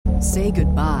Say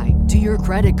goodbye to your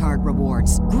credit card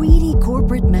rewards. Greedy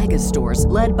corporate mega stores,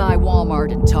 led by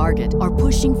Walmart and Target, are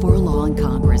pushing for a law in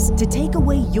Congress to take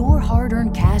away your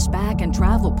hard-earned cash back and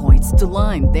travel points to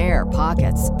line their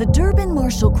pockets. The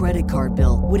Durbin-Marshall credit card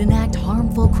bill would enact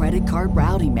harmful credit card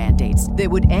routing mandates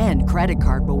that would end credit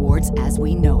card rewards as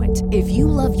we know it. If you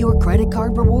love your credit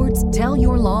card rewards, tell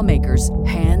your lawmakers,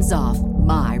 hands off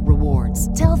my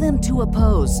rewards. Tell them to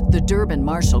oppose the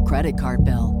Durbin-Marshall credit card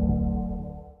bill.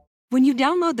 When you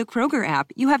download the Kroger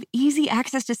app, you have easy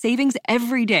access to savings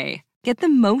every day. Get the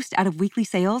most out of weekly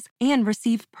sales and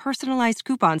receive personalized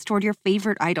coupons toward your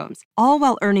favorite items, all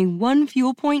while earning 1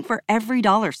 fuel point for every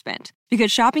 $1 spent.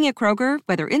 Because shopping at Kroger,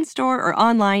 whether in-store or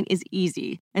online, is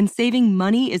easy. And saving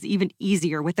money is even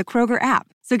easier with the Kroger app.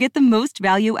 So get the most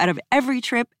value out of every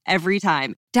trip, every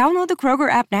time. Download the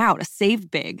Kroger app now to save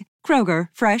big. Kroger,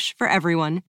 fresh for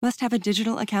everyone. Must have a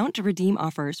digital account to redeem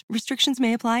offers. Restrictions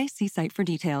may apply. See site for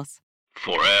details.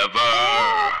 Forever.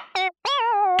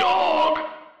 Dog.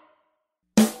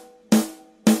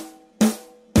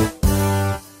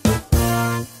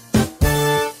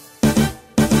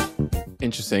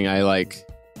 Interesting. I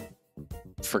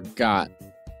forgot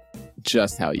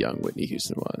just how young Whitney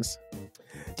Houston was.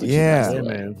 Yeah,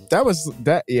 man.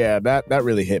 That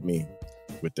really hit me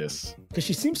with this. Because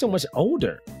she seems so much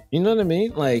older. You know what I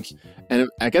mean? And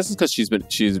I guess it's because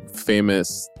she's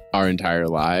famous our entire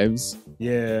lives.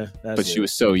 Yeah, but she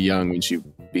was so young when she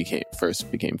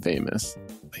first became famous.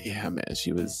 But yeah, man,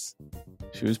 she was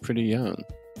pretty young.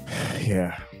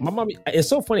 Yeah, my mom. It's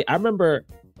so funny. I remember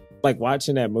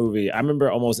watching that movie. I remember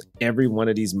almost every one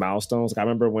of these milestones. I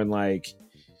remember when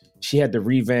she had to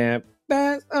revamp.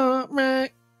 That's all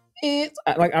right. It's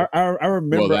I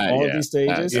remember all of these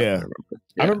stages. I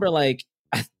remember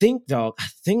I think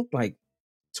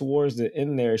towards the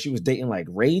end there, she was dating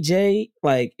Ray J.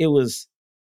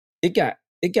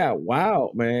 It got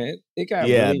wild, man. It got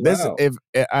really wild. If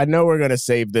I know we're gonna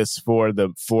save this for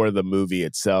the movie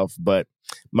itself, but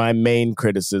my main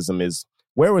criticism is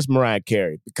where was Mariah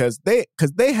Carey? Because they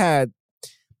had,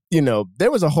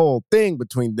 there was a whole thing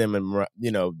between them and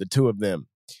the two of them,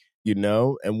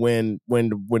 and when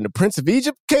the Prince of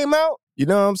Egypt came out, you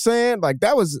know what I'm saying?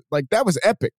 That was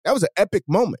epic. That was an epic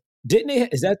moment. Didn't they?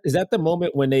 Is that the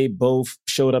moment when they both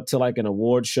showed up to an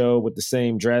award show with the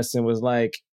same dress and was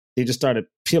they just started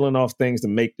peeling off things to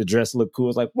make the dress look cool?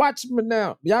 It's watch me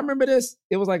now. Y'all remember this?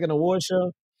 It was an award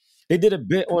show. They did a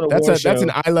bit on award show. That's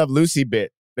an I Love Lucy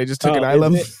bit. They just took an I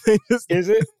Love. Is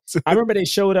it? I remember they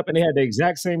showed up and they had the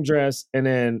exact same dress, and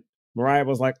then Mariah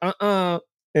was like, and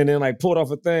then pulled off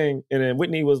a thing, and then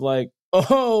Whitney was like,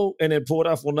 oh, and then pulled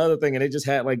off another thing, and they just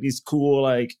had these cool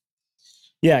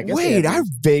yeah. I guess I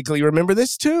vaguely remember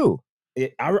this too.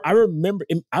 I remember.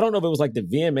 I don't know if it was the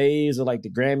VMAs or the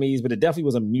Grammys, but it definitely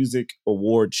was a music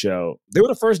award show. They were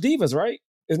the first divas, right?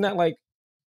 Isn't that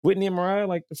Whitney and Mariah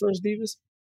the first divas?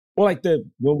 Or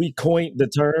when we coined the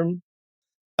term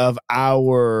of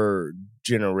our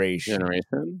generation.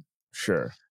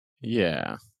 Sure.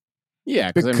 Yeah.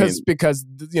 Because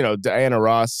Diana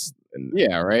Ross. And,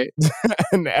 yeah. Right.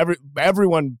 And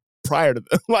everyone prior to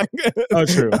them. Oh,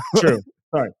 true.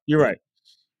 Sorry, you're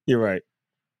right.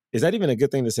 Is that even a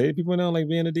good thing to say to people now?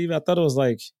 Being a diva, I thought it was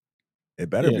it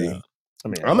better be. I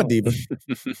mean, I'm a diva.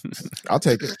 I'll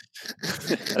take it.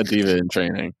 A diva in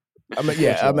training.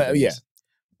 Yeah.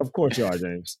 Of course you are,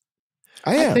 James.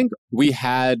 I think we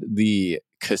had the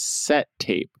cassette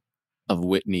tape of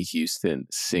Whitney Houston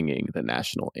singing the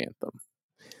national anthem.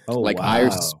 Oh, wow.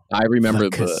 I remember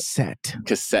the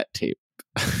cassette tape.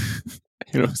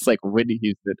 It's Whitney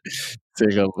Houston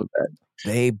singing over that.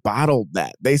 They bottled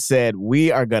that. They said,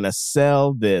 we are going to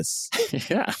sell this.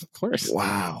 Yeah, of course.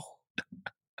 Wow.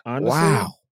 Honestly,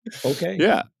 wow. Okay.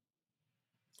 Yeah.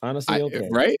 Honestly, okay.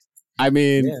 Right? I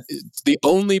mean, it's the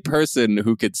only person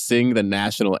who could sing the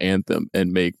national anthem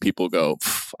and make people go,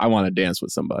 I want to dance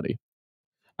with somebody.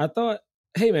 I thought,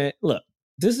 hey, man, look,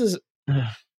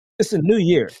 it's a new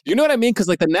year. You know what I mean? Because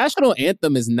the national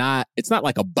anthem it's not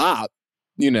a bop.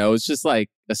 It's just a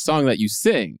song that you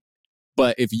sing.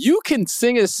 But if you can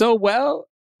sing it so well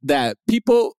that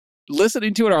people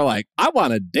listening to it are I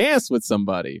want to dance with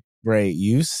somebody. Ray,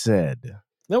 you said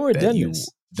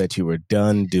that you were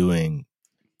done doing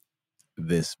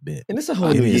this bit. And it's a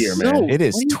whole new year, man. It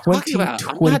is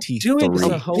 2023. It's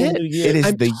a whole new year. It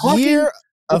is the year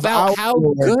about how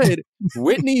good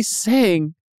Whitney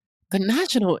sang the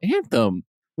national anthem.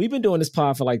 We've been doing this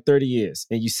pod for 30 years,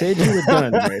 and you said you were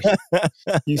done, Ray.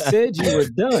 You said you were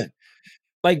done.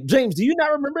 James, do you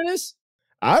not remember this?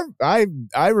 I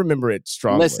remember it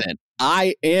strongly. Listen,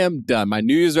 I am done. My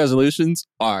New Year's resolutions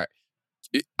are,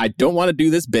 I don't want to do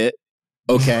this bit.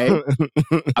 Okay.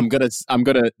 I'm gonna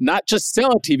not just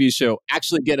sell a TV show,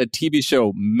 actually get a TV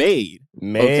show made.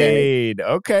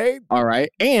 Okay. All right.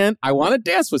 And I want to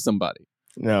dance with somebody.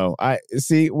 No, I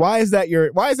see. Why is that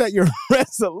your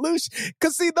resolution?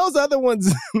 Because see, those other ones,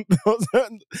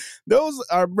 those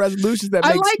are resolutions that I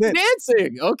make like sense.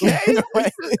 dancing. Okay.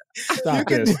 Stop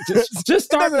this. Just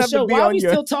start the show. Why are we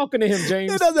still talking to him,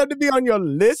 James? It doesn't have to be on your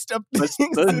list of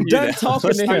things. I'm done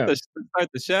talking to him. Let's start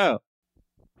the show.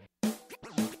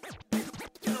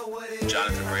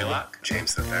 Jonathan Raylock,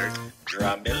 James III,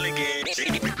 Drum Milligan.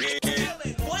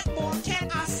 What more can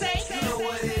I say? You know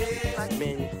what it is. Black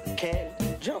men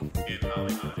can't jump. Black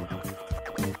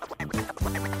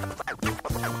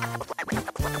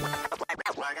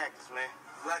actors, man.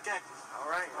 Black actors. All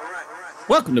right.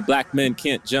 Welcome to Black Men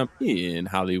Can't Jump in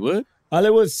Hollywood.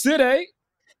 Hollywood City.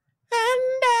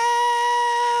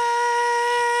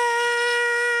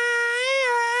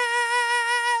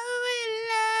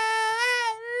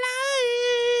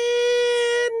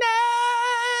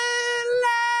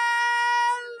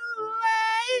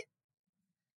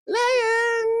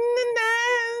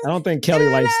 I don't think Kelly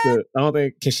likes the. I don't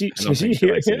think. Can she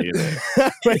hear him?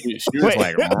 She was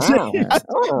like,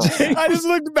 I just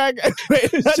looked back. I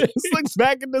just looked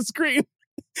back at the screen,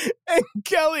 and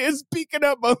Kelly is peeking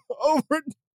up over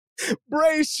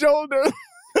Bray's shoulder.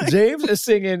 James is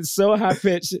singing so high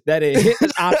pitched that it hit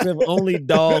an octave only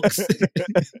dogs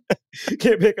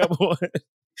can't pick up on.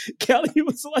 Kelly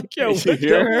was like, "Yo,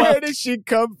 where did she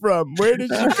come from? Where did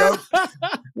she come from?"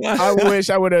 I wish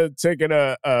I would have taken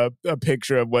a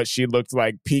picture of what she looked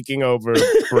like peeking over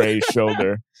Bray's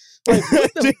shoulder. Like,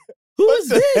 who is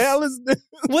this? The hell is this?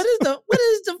 What is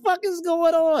the fuck is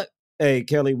going on? Hey,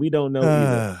 Kelly, we don't know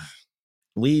either.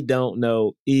 We don't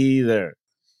know either.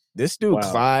 This dude,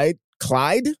 Wow.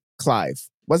 Clive.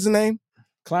 What's his name?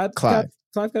 Clive.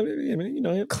 You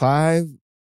know him. Clive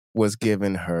was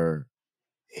giving her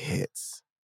hits.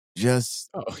 Just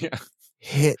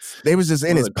hits. They was just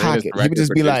in his pocket. He would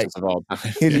just be like,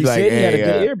 he had a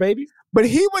good ear, baby. But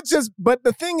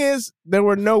the thing is, there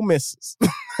were no misses.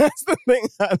 That's the thing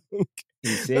I don't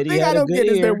get. The thing I don't get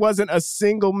is there wasn't a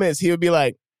single miss. He would be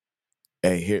like,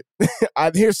 hey,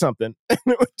 here's something. And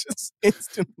it would just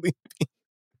instantly be.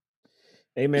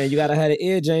 Hey, man, you got to have the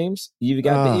ear, James. You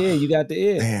got the ear. You got the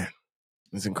ear. Man,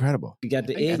 it's incredible. You got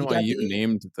the ear. NYU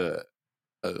named the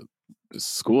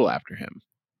school after him.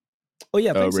 Oh,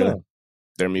 yeah. I think really? so.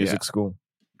 Their music school.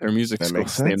 Their music school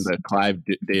makes named sense. the Clive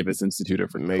Davis Institute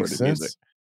for Recorded Music.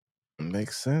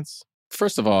 Makes sense.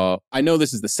 First of all, I know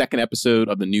this is the second episode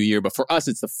of the new year, but for us,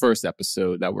 it's the first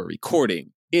episode that we're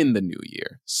recording in the new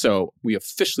year. So we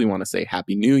officially want to say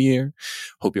Happy New Year.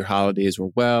 Hope your holidays were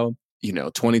well.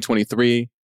 2023,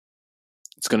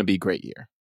 it's going to be a great year.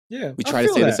 Yeah. We try to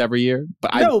say this every year, but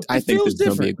I think this is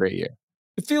going to be a great year.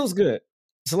 It feels good.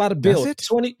 It's a lot of build.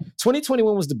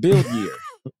 2021 was the build year.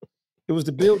 It was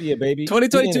the build year, baby.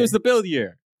 2022 is the build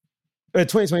year.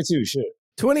 2022, shit.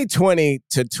 2020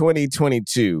 to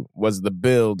 2022 was the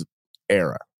build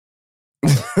era.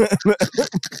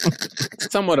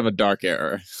 Somewhat of a dark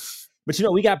era. But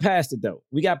we got past it, though.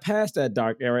 We got past that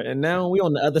dark era, and now we're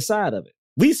on the other side of it.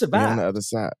 We survived. We're on the other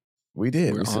side. We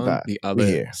did. We're we survived. on the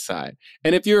other side.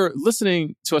 And if you're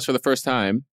listening to us for the first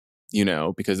time,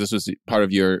 because this was part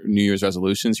of your New Year's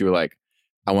resolutions, you were like,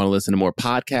 I want to listen to more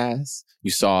podcasts.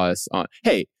 You saw us on.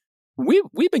 Hey,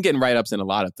 we've been getting write-ups in a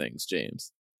lot of things,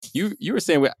 James. You were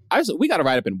saying we got a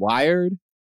write-up in Wired.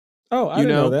 Oh, I didn't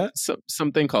know that.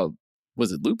 Something called,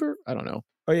 was it Looper? I don't know.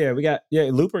 Oh, yeah, we got,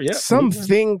 Looper, yeah.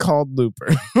 Something called Looper.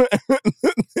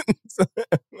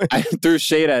 I threw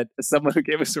shade at someone who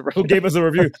gave us a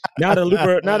review. Now the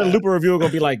Looper reviewer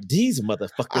going to be like, these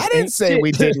motherfuckers. I didn't say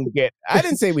we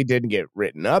didn't get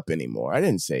written up anymore. I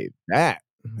didn't say that.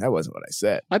 That wasn't what I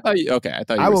said. I thought you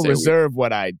I will reserve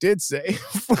what I did say.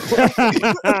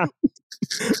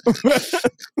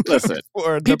 Listen,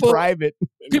 for the private.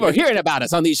 People are hearing about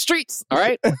us on these streets. All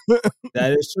right.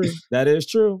 That is true. That is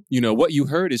true. What you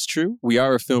heard is true. We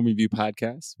are a film review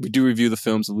podcast. We do review the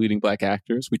films of leading Black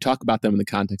actors. We talk about them in the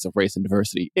context of race and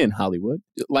diversity in Hollywood.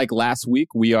 Like last week,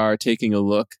 we are taking a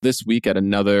look this week at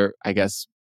another, I guess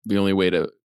the only way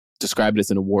to describe it as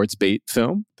an awards bait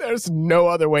film. There's no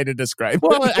other way to describe it.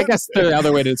 Well, I guess the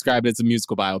other way to describe it is a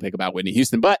musical biopic about Whitney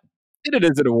Houston, but it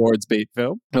is an awards bait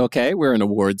film. Okay, we're in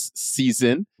awards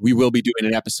season. We will be doing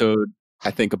an episode, I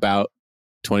think, about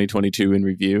 2022 in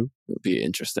review. It'll be an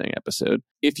interesting episode.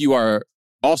 If you are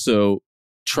also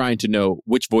trying to know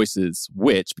which voice is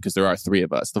which, because there are three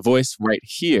of us, the voice right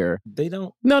here. They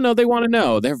don't. No, they want to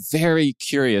know. They're very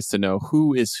curious to know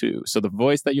who is who. So the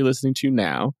voice that you're listening to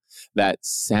now, that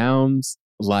sounds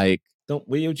like Don't.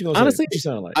 What you gonna Honestly, say? What you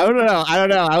sound like? I don't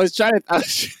know. I was trying to.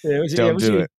 Don't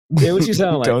do it. Yeah, what you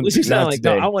sound like? Don't- What you sound not like?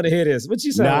 No, today. I want to hear this. What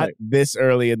you sound Not like? this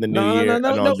early in the new year and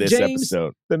on this James,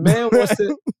 episode. The man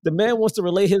wants to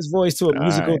relate his voice to a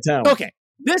musical right. talent. Okay,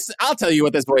 I'll tell you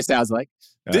what this voice sounds like.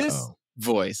 This Uh-oh.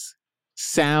 voice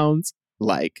sounds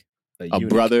like a eunuch.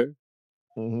 brother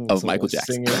Mhm, of so Michael a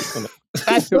Jackson. singer.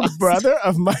 The brother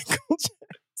of Michael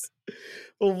Jackson.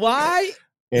 Why?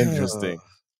 Interesting.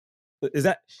 Is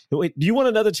that? Wait, do you want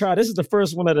another try? This is the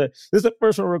first one This is the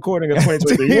first one recording of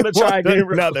 2023. You want to try again?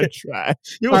 Another try.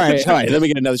 You All wanna right, try? all right. Let me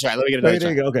get another try. There you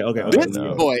go. Okay. This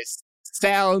no. voice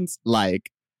sounds like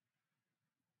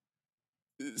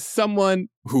someone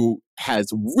who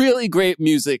has really great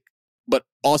music, but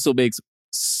also makes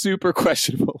super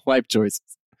questionable life choices.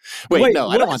 Wait, no,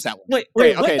 I don't want that one.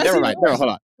 Wait. Okay, That's never even mind. worse. No, hold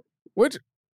on. What?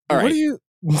 All right. What do you?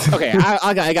 Okay,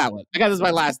 I got one. This is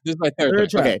my last. This is my third. Third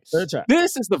try. Okay, Third try.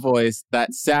 this is the voice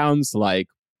that sounds like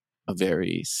a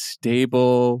very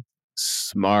stable,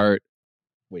 smart,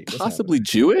 Wait, what's possibly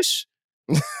Jewish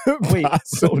Wait,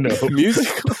 oh no.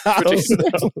 musical Oh, producer.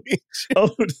 no.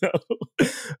 Oh no!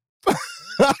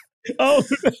 Oh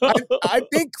no! I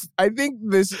think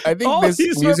this Oh, this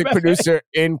he's music Rebecca. producer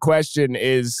in question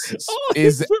is Oh,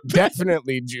 he's Rebecca.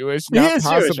 definitely Jewish, He not is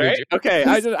possibly Jewish, right? Jewish. Okay,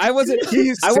 I wasn't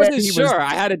sure.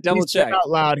 I had to double He said check. out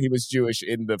loud he was Jewish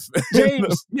in the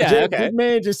James, Yeah, James, okay. this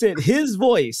man just said his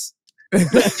voice.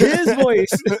 His voice.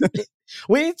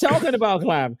 We ain't talking about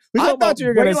Climb. We I talking thought about you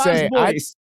were gonna Braylon's say,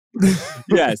 voice.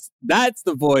 Yes, that's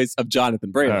the voice of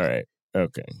Jonathan All Braylon. right.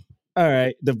 Okay. All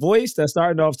right, the voice that's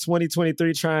starting off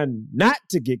 2023 trying not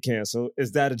to get canceled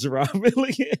is that of Gerard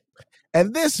Milligan.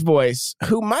 And this voice,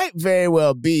 who might very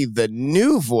well be the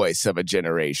new voice of a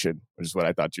generation, which is what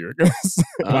I thought you were going to say.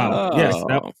 Wow. Oh.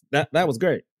 Yes, that was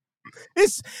great.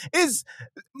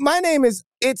 My name is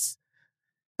This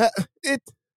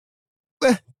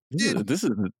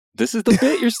is the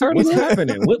bit you're starting What's with?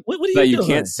 happening? What are you That you doing?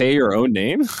 can't say your own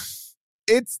name?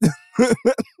 it's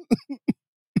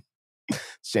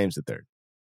James the Third.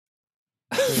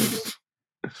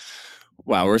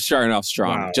 Wow, we're starting off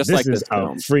strong. Wow, just this like this is a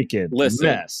film. freaking Listen.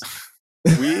 mess.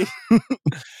 We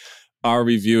are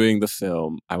reviewing the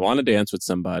film I Want to Dance with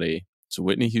Somebody. It's a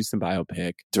Whitney Houston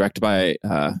biopic directed by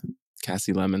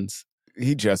Cassie Lemons,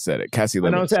 He just said it. Cassie I know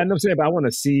Lemons. what I'm saying, but I want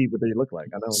to see what they look like.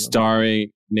 I don't know.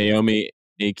 starring Naomi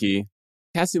Ackie.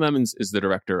 Cassie Lemons is the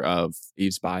director of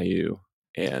Eve's Bayou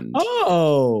and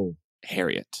Oh.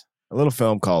 Harriet. A little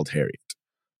film called Harriet.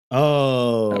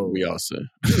 Oh. We also.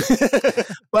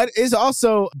 But is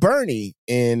also Bernie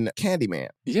in Candyman.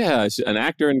 Yeah, she's an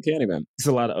actor in Candyman. It's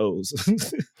a lot of O's.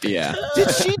 Yeah.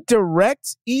 Did she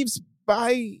direct Eve's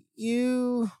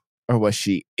Bayou? Or was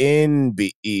she in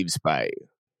Eve's Bayou?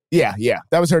 Yeah.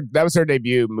 That was her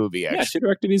debut movie, actually. Yeah, she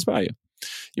directed Eve's Bayou.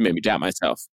 You made me doubt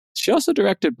myself. She also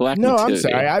directed Black No, I'm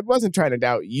Nativity. sorry. I wasn't trying to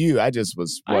doubt you. I just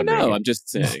was I wondering. know. I'm just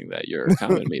saying that your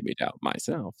comment made me doubt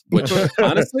myself. Which,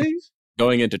 honestly,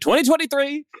 going into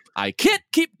 2023, I can't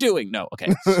keep doing. No,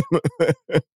 okay.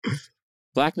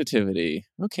 Black Nativity.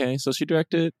 Okay, so she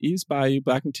directed Eve's Bayou,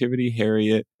 Black Nativity,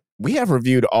 Harriet. We have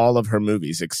reviewed all of her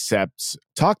movies except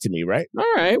Talk to Me, right? All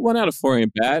right, 1 out of 4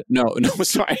 ain't bad. No,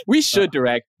 sorry. We should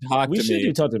direct Talk We to should Me.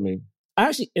 do Talk to Me.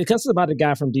 Actually, because it's about the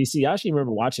guy from DC. I actually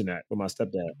remember watching that with my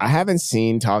stepdad. I haven't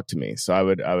seen Talk to Me, so I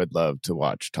would love to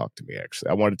watch Talk to Me, actually.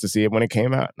 I wanted to see it when it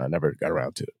came out, and I never got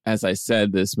around to it. As I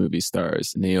said, this movie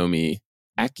stars Naomi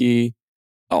Ackie,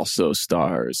 also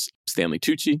stars Stanley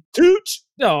Tucci. Tooch!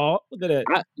 Oh, look at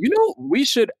that. We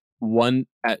should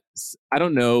I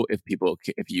don't know if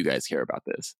you guys care about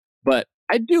this, but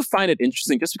I do find it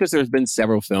interesting just because there's been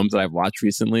several films that I've watched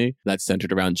recently that's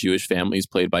centered around Jewish families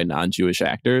played by non-Jewish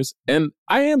actors. And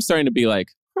I am starting to be like,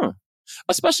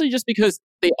 especially just because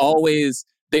they always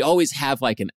have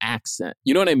like an accent.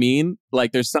 You know what I mean?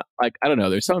 Like there's some, like, I don't know,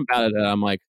 there's something about it that I'm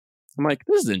like,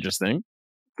 this is interesting.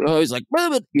 They're always like,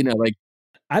 like,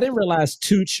 I didn't realize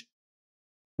Tooch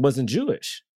wasn't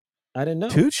Jewish. I didn't know.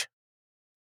 Tooch?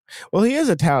 Well, he is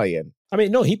Italian. I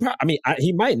mean, no, he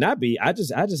might not be. I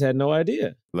just had no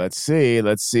idea. Let's see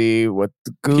what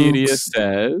the Wikipedia Googs...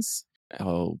 says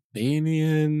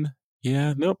Albanian.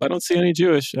 Yeah, nope, I don't see any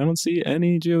Jewish.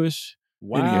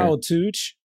 Wow,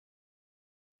 Tooch.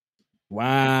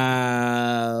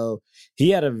 Wow. He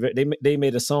had they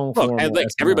made a song for Look, him. and on like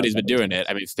SNL. everybody's been doing it.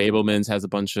 I mean, Fabelman's has a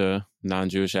bunch of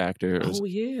non-Jewish actors. Oh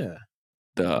yeah.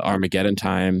 The Armageddon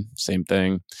Time, same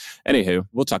thing. Anywho,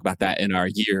 we'll talk about that in our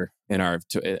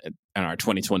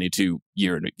 2022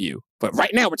 year in review. But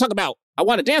right now, we're talking about I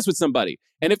Want to Dance with Somebody.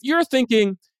 And if you're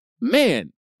thinking,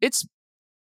 man, it's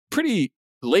pretty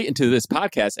late into this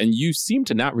podcast and you seem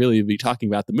to not really be talking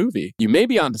about the movie. You may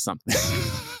be onto something.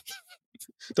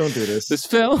 Don't do this. This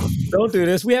film. Don't do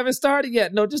this. We haven't started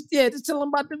yet. No, just tell them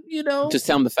about the, Just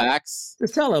tell them the facts.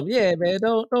 Just tell them, yeah, man.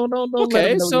 Don't. Okay, let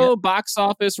them know so yet. box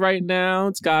office right now,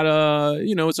 it's got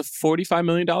it's a $45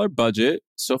 million budget.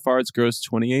 So far, it's grossed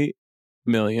 $28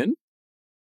 million.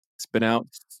 It's been out,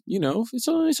 it's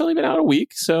only been out a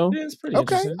week, so Yeah, it's pretty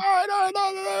Okay. interesting. All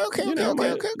right. Okay. All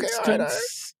right.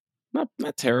 not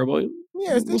terrible.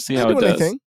 Yeah, We'll see how it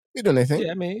does. You doing anything?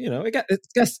 Yeah, I mean,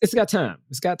 it's got time.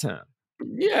 It's got time.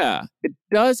 Yeah, it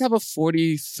does have a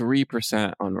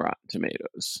 43% on Rotten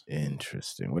Tomatoes.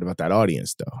 Interesting. What about that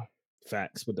audience, though?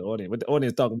 Facts with the audience. What the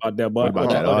audience talking about there, boy? What about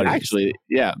that audience? Actually,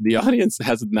 yeah, the audience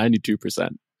has 92%.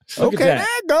 Look Okay, at there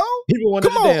that. you go. People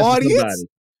wanted Come to on, dance with audience. somebody.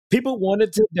 People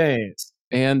wanted to dance.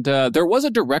 And there was a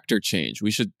director change.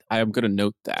 I'm going to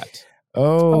note that.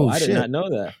 Oh, I shit. did not know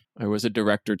that. There was a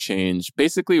director change.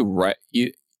 Basically,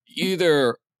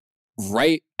 either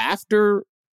right after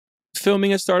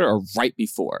filming has started or right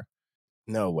before.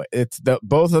 No way. It's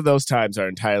both of those times are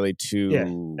entirely too. Yeah,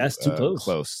 that's too close.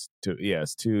 Close to. Yeah,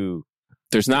 it's too.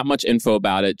 There's not much info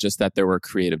about it, just that there were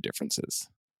creative differences.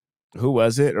 Who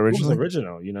was it It was originally?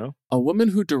 original, A woman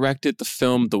who directed the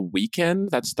film The Weeknd,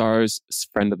 that stars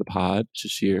friend of the pod,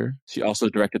 Shashir. She also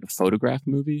directed the Photograph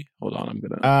movie. Hold on, I'm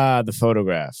gonna. The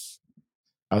Photograph.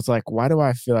 I was like, why do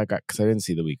I feel like because I didn't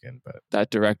see The Weeknd, but That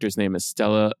director's name is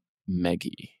Stella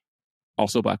Meggy,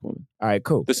 also a Black woman. all right,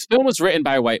 cool. This film was written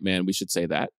by a white man. We should say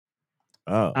that.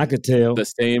 Oh, I could tell. The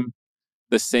same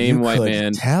you white could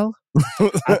man. Tell.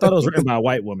 I thought it was written by a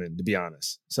white woman, to be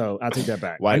honest. So I'll take that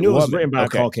back. I White knew it was woman. written by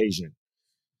Okay. a Caucasian.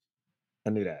 I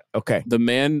knew that. Okay. The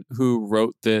man who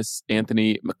wrote this,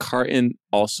 Anthony McCartan,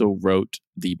 also wrote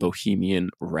the Bohemian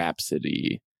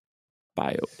Rhapsody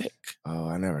biopic. Oh,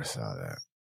 I never saw that.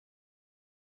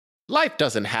 Life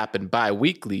doesn't happen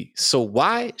bi-weekly, so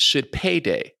why should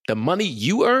payday? The money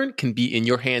you earn can be in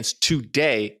your hands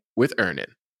today with Earnin.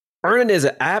 Earnin is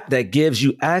an app that gives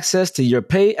you access to your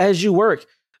pay as you work,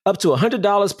 up to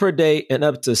 $100 per day and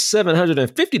up to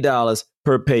 $750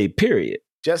 per pay period.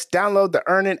 Just download the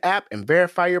Earnin app and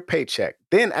verify your paycheck.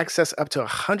 Then access up to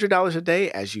 $100 a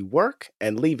day as you work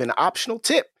and leave an optional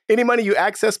tip. Any money you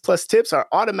access plus tips are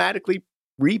automatically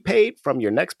repaid from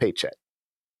your next paycheck.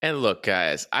 And look,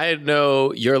 guys, I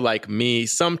know you're like me.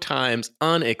 Sometimes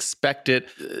unexpected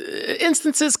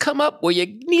instances come up where you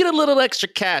need a little extra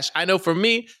cash. I know for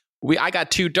me, I got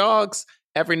 2 dogs.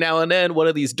 Every now and then, one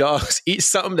of these dogs eats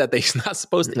something that they're not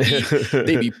supposed to eat.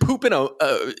 They be pooping,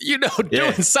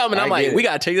 doing something. And I'm like, we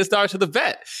got to take this dog to the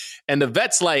vet. And the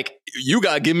vet's like, you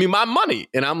got to give me my money.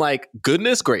 And I'm like,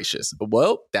 goodness gracious.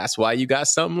 Well, that's why you got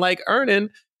something like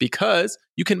Earnin, because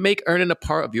you can make Earnin a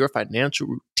part of your financial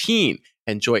routine.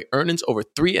 Enjoy Earnin's over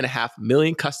 3.5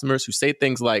 million customers who say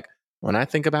things like, when I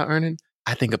think about Earnin,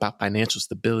 I think about financial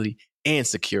stability and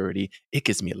security. It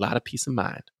gives me a lot of peace of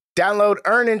mind. Download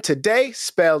Earnin today,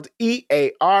 spelled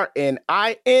EARNIN,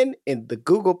 in the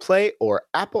Google Play or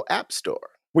Apple App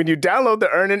Store. When you download the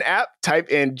Earnin app, type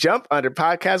in Jump Under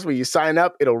Podcast when you sign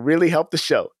up. It'll really help the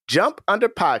show. Jump Under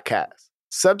Podcast.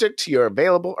 Subject to your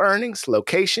available earnings,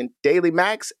 location, daily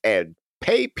max, and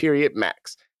pay period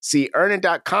max. See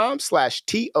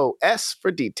earnin.com/TOS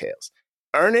for details.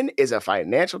 Earnin is a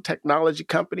financial technology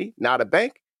company, not a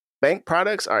bank. Bank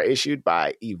products are issued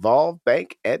by Evolve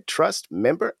Bank and Trust,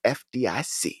 member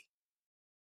FDIC.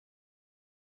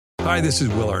 Hi, this is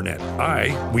Will Arnett.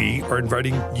 We are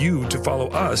inviting you to follow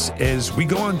us as we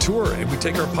go on tour and we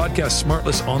take our podcast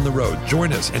Smartless on the road.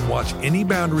 Join us and watch any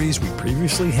boundaries we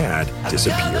previously had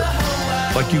disappear.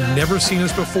 Like you've never seen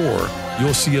us before,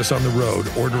 you'll see us on the road,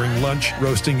 ordering lunch,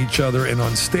 roasting each other, and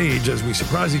on stage as we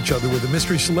surprise each other with a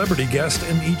mystery celebrity guest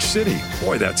in each city.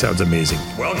 Boy, that sounds amazing.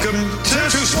 Welcome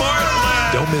to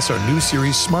Smartland! Don't miss our new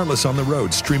series, Smartless on the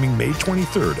Road, streaming May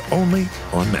 23rd, only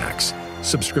on Max.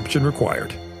 Subscription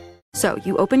required. So,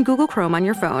 you open Google Chrome on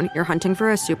your phone, you're hunting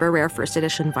for a super rare first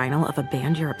edition vinyl of a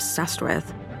band you're obsessed with,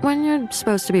 when you're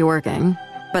supposed to be working.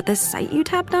 But this site you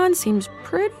tapped on seems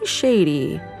pretty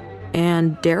shady.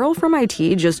 And Daryl from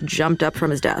IT just jumped up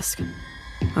from his desk.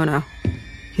 Oh no,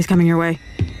 he's coming your way.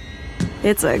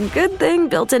 It's a good thing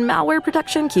built-in malware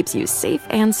protection keeps you safe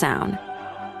and sound.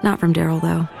 Not from Daryl,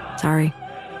 though. Sorry.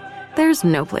 There's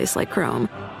no place like Chrome.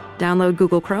 Download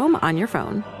Google Chrome on your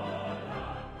phone.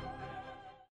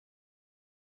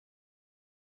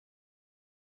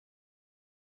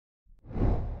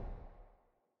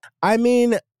 I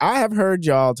mean, I have heard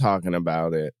y'all talking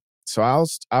about it, so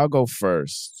I'll go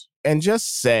first and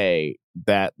just say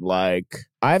that, like,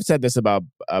 I've said this about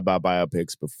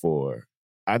biopics before.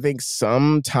 I think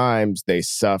sometimes they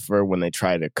suffer when they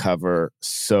try to cover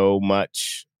so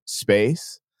much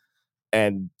space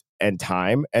and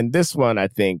time. And this one, I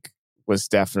think, was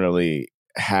definitely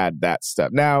had that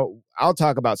stuff. Now, I'll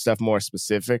talk about stuff more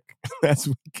specific as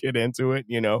we get into it,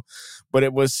 but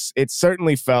it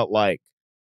certainly felt like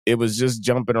it was just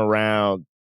jumping around,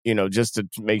 just to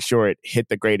make sure it hit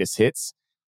the greatest hits.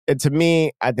 And to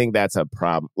me, I think that's a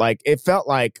problem. Like, it felt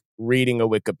like reading a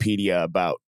Wikipedia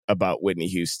about Whitney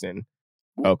Houston.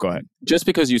 Oh, go ahead. Just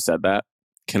because you said that,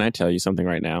 can I tell you something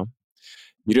right now?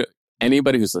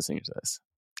 Anybody who's listening to this,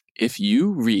 if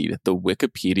you read the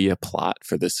Wikipedia plot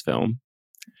for this film,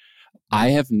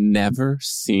 I have never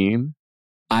seen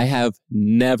a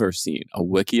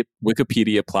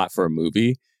Wikipedia plot for a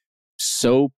movie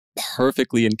so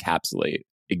perfectly encapsulate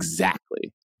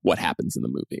exactly what happens in the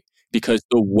movie. Because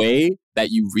the way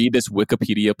that you read this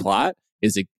Wikipedia plot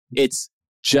it's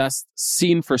just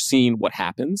scene for scene what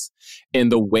happens.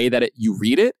 And the way that you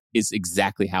read it is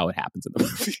exactly how it happens in the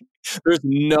movie.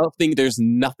 There's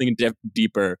nothing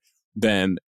deeper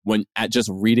than when at just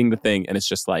reading the thing. And it's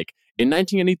just like, in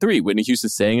 1983, Whitney Houston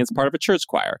sang as part of a church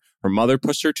choir. Her mother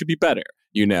pushed her to be better.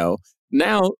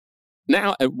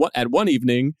 Now, at one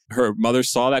evening, her mother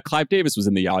saw that Clive Davis was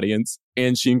in the audience,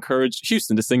 and she encouraged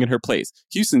Houston to sing in her place.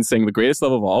 Houston sang The Greatest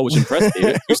Love of All, which impressed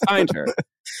Davis, who signed her.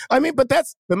 I mean, but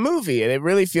that's the movie, and it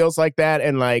really feels like that,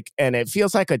 and it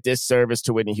feels like a disservice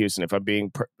to Whitney Houston, if I'm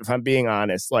being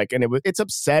honest. It's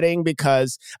upsetting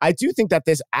because I do think that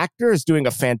this actor is doing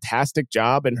a fantastic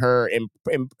job, and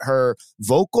her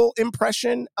vocal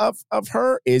impression of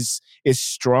her is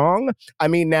strong. I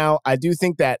mean, now I do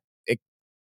think that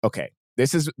okay,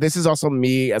 this is also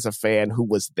me as a fan who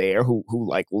was there, who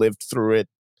lived through it,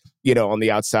 on the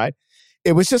outside.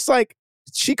 It was just like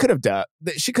she could have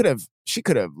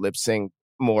lip synced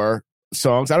more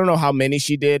songs. I don't know how many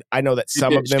she did. I know that She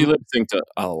lip synced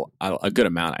a good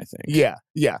amount, I think. Yeah,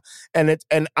 and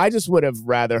I just would have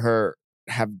rather her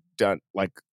have done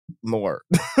more,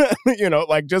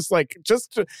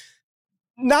 just to,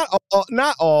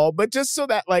 not all, but just so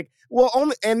that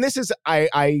only. And this is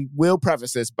I will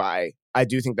preface this by I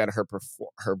do think that her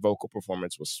vocal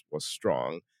performance was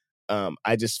strong.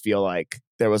 I just feel like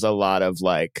there was a lot of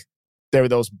there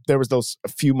was those a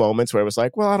few moments where it was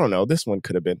like, well, I don't know, this one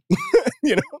could have been,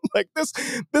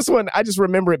 this one. I just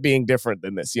remember it being different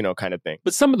than this, kind of thing.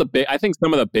 But I think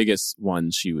some of the biggest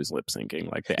ones she was lip syncing,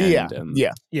 like the end.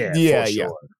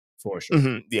 For sure.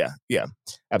 Mm-hmm. Yeah,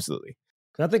 absolutely.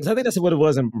 I think that's what it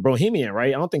was in Bohemian,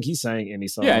 right? I don't think he sang any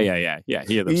song. Yeah.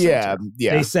 He yeah.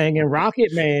 They sang in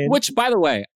Rocket Man, which, by the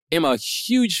way, I'm a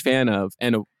huge fan of,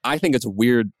 and I think it's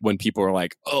weird when people are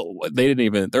like, "Oh, they're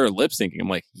lip syncing." I'm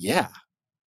like, "Yeah,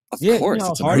 of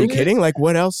course." Are you kidding?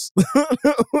 What else?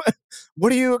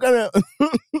 What are you gonna?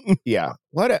 Yeah.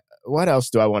 What else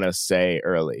do I want to say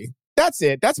early? That's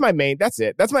it. That's my main. That's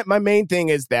it. That's my main thing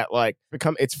is that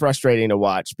it's frustrating to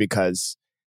watch because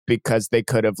they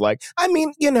could have it's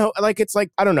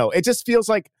I don't know. It just feels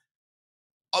like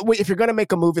if you're going to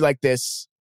make a movie like this,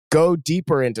 go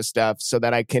deeper into stuff so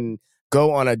that I can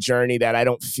go on a journey that I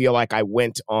don't feel like I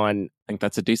went on. I think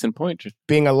that's a decent point.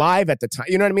 Being alive at the time.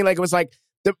 You know what I mean? It was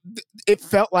it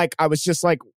felt like I was just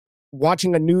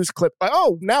watching a news clip.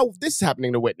 Oh, now this is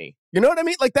happening to Whitney. You know what I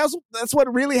mean? That's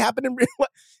what really happened in real life.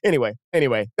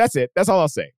 Anyway, that's it. That's all I'll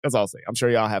say. I'm sure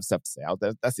y'all have stuff to say.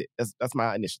 That's it. That's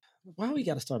my initiative. Why we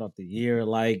got to start off the year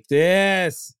like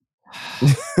this?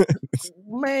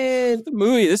 Man, the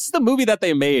movie. This is the movie that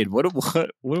they made. What can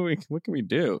we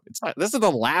do? This is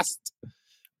the last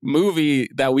movie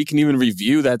that we can even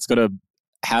review that's gonna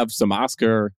have some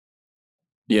Oscar.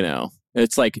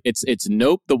 It's it's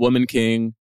Nope, The Woman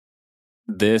King,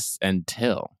 this and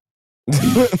Till.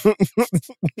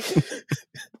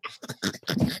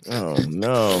 Oh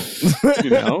no.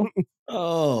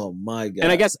 Oh my God.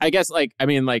 And I guess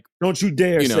don't you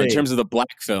dare say in terms of the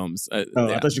black films. I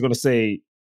thought you were gonna say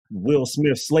Will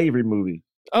Smith slavery movie.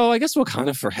 Oh, I guess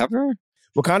Wakanda Forever.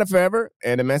 Wakanda Forever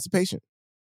and Emancipation.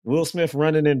 Will Smith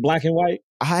running in black and white.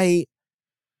 I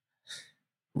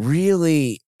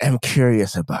really am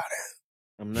curious about it.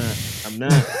 I'm not.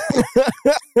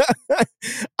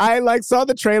 I saw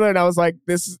the trailer and I was like,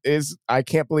 I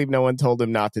can't believe no one told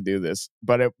him not to do this.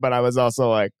 But I was also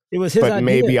like, it was his idea.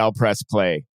 Maybe I'll press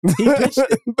play. He pitched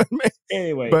it.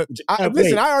 Anyway. But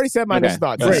listen, I already said my next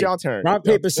thoughts. It's y'all turn. Rock,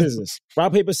 paper, scissors.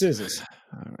 Rock, paper, scissors.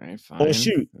 All right, fine. Oh,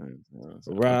 shoot.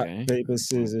 Rock, paper,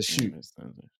 scissors, shoot.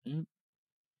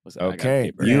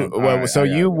 Okay.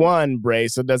 You won, Bray.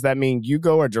 So does that mean you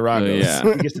go or Gerardo? Yeah.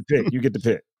 You get the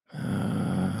pick.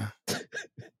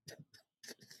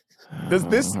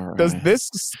 Does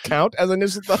this count as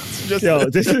initial thoughts? Just Yo,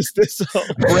 this whole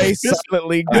Ray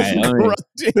silently grunting.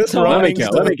 this whole- Let me go.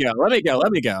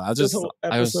 I'll this just. whole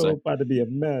I was episode like, about to be a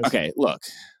mess. okay, look.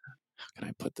 How can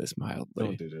I put this mildly?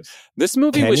 Don't do this. This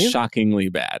movie Can was you? shockingly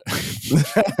bad.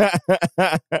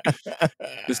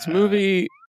 This movie,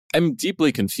 I'm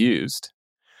deeply confused.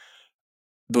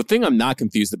 The thing I'm not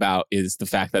confused about is the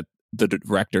fact that the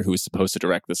director who was supposed to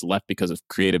direct this left because of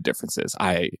creative differences.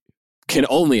 I can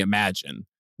only imagine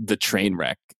the train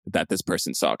wreck that this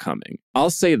person saw coming. I'll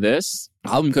say this.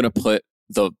 I'm going to put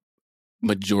the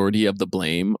majority of the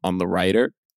blame on the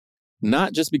writer,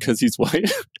 not just because he's white,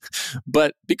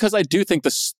 but because I do think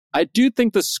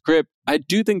the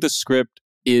script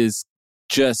is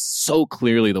just so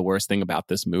clearly the worst thing about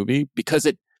this movie, because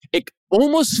it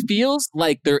almost feels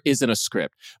like there isn't a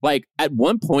script. Like at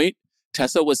one point,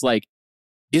 Tessa was like,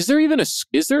 is there a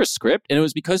script? And it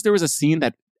was because there was a scene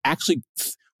that actually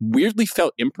weirdly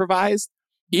felt improvised,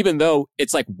 even though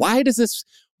it's like, why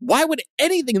would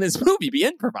anything in this movie be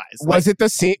improvised? Was it the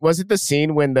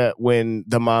scene when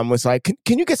the mom was like,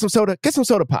 can you get some soda? Get some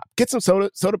soda pop. Get some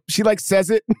soda. She like says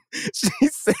it. She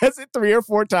says it 3 or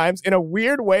 4 times in a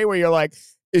weird way where you're like,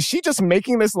 is she just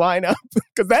making this line up?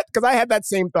 Because I had that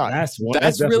same thought.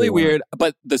 That's really weird.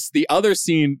 But the other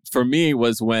scene for me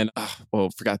was when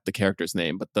forgot the character's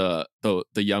name, but the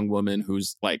young woman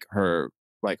who's like her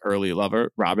like early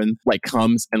lover, Robin, like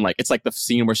comes and like it's like the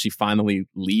scene where she finally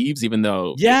leaves, even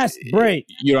though yes, great,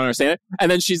 you don't understand it. And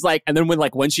then she's like, and then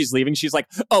when she's leaving, she's like,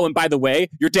 oh, and by the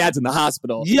way, your dad's in the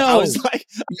hospital. Yo, I was like,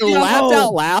 I laughed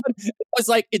out loud. I was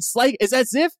like, it's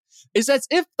as if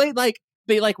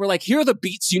they were like, here are the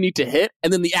beats you need to hit.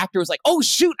 And then the actor was like, oh,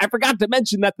 shoot, I forgot to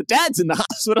mention that the dad's in the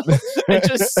hospital. I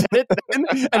just said it then.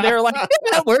 And they were like, yeah,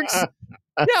 that works.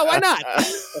 Yeah, why not?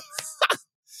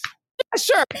 Yeah,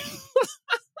 sure.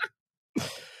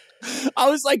 I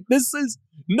was like, this is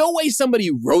no way somebody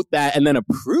wrote that and then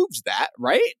approved that,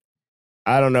 right?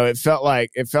 I don't know. It felt like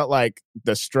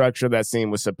the structure of that scene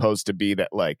was supposed to be that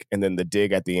like, and then the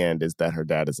dig at the end is that her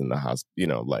dad is in the hospital, you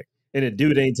know, like. And the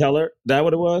dude ain't tell her. That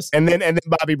what it was? And then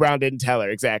Bobby Brown didn't tell her.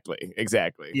 Exactly.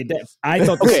 Yeah, I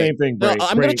thought the same thing, Bray. No,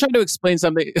 I'm going to try to explain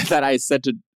something that I said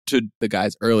to the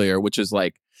guys earlier, which is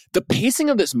like, the pacing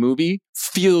of this movie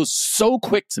feels so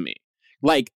quick to me.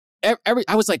 Like,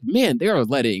 I was like, man, they are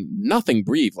letting nothing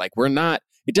breathe. Like,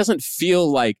 it doesn't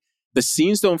feel like the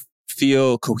scenes don't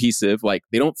feel cohesive. Like,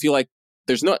 they don't feel like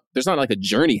there's not like a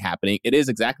journey happening. It is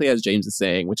exactly as James is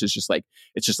saying, which is just like,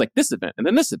 it's just like this event and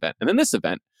then this event and then this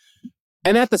event.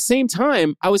 And at the same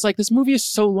time, I was like, this movie is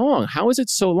so long. How is it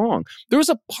so long? There was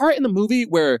a part in the movie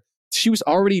where she was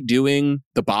already doing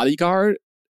The Bodyguard.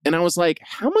 And I was like,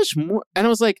 how much more? And I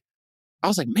was like,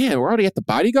 man, we're already at The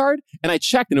Bodyguard? And I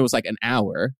checked and it was like an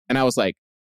hour. And I was like,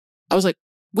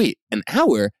 wait, an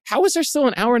hour? How is there still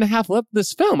an hour and a half left of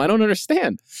this film? I don't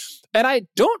understand. And I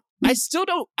still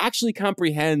don't actually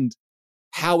comprehend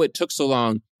how it took so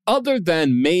long, other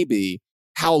than maybe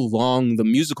how long the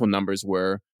musical numbers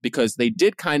were, because they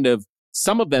did kind of,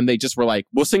 some of them, they just were like,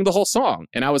 we'll sing the whole song.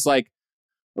 And I was like,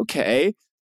 okay.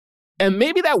 And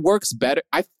maybe that works better.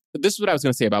 This is what I was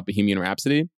going to say about Bohemian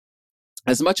Rhapsody.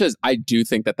 As much as I do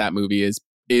think that movie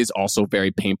is also very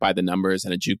paint by the numbers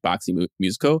and a jukeboxy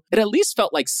musical, it at least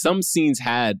felt like some scenes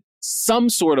had some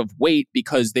sort of weight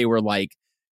because they were like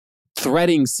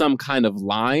threading some kind of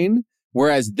line.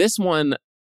 Whereas this one,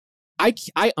 I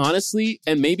honestly,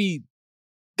 and maybe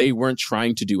they weren't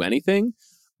trying to do anything,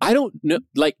 I don't know.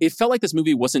 Like, it felt like this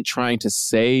movie wasn't trying to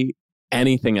say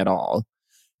anything at all.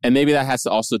 And maybe that has to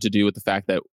also to do with the fact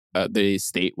that the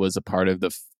state was a part of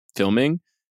the filming.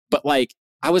 But like,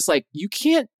 I was like, you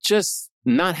can't just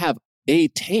not have a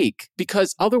take,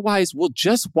 because otherwise we'll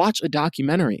just watch a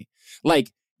documentary. Like,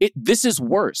 this is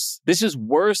worse. This is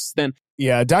worse than...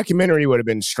 Yeah, a documentary would have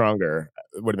been stronger.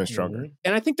 Mm-hmm.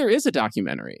 And I think there is a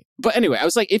documentary. But anyway, I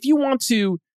was like, if you want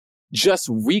to just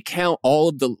recount all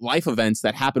of the life events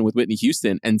that happened with Whitney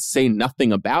Houston and say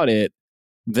nothing about it,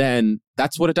 then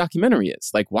that's what a documentary is.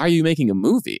 Like, why are you making a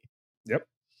movie? Yep.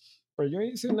 Bro, you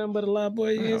ain't seen nothing but a lot,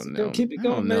 boy. Keep it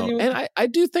going, man. And I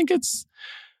do think it's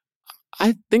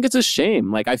a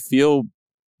shame. Like, I feel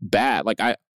bad. Like,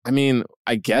 I mean,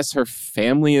 I guess her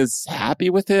family is happy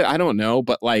with it. I don't know.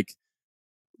 But like,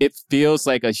 it feels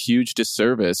like a huge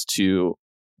disservice to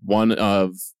one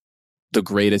of the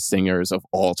greatest singers of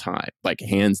all time, like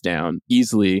hands down,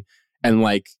 easily. And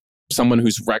like someone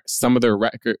whose some of their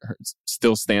records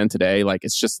still stand today. Like,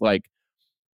 it's just like,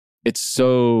 it's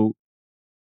so,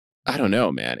 I don't know,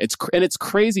 man. It's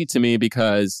crazy to me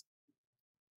because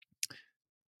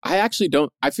I actually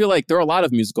don't. I feel like there are a lot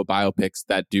of musical biopics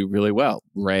that do really well.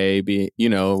 Ray,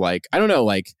 like, I don't know,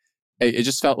 like, it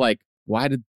just felt like, why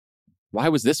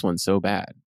was this one so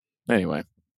bad? Anyway.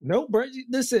 No, bro.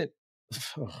 Listen.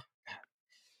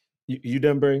 You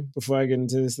done, Bray, before I get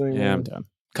into this thing? Yeah, man? I'm done.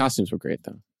 Costumes were great,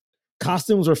 though.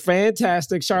 Costumes were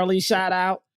fantastic. Charlie, shout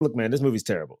out. Look, man, this movie's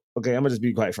terrible. Okay, I'm going to just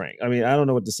be quite frank. I mean, I don't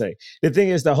know what to say. The thing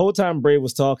is, the whole time Bray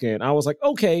was talking, I was like,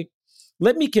 okay,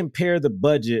 let me compare the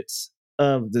budgets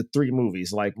of the three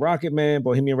movies, like Rocket Man,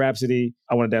 Bohemian Rhapsody,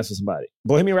 I Want to Dance with Somebody.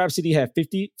 Bohemian Rhapsody had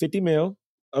 50 mil,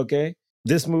 okay?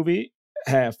 This movie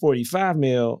had 45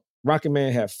 mil. Rocket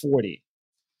Man had 40.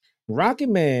 Rocket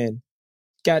Man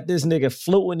got this nigga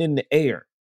floating in the air.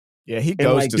 Yeah, he and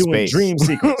goes like to doing space. dream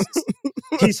sequences.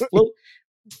 He's float.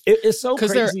 It's so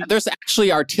because crazy. There's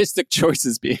actually artistic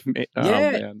choices being made. Yeah,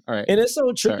 oh, man. All right. And it's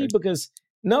so tricky Sorry. because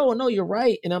no, you're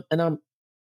right, and I'm.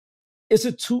 It's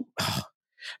a two.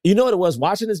 You know what it was?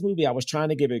 Watching this movie, I was trying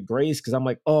to give it grace because I'm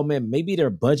like, oh man, maybe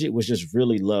their budget was just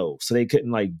really low, so they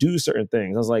couldn't like do certain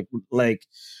things. I was like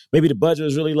maybe the budget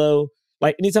was really low.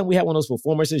 Like anytime we had one of those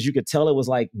performances, you could tell it was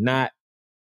like not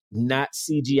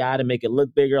CGI to make it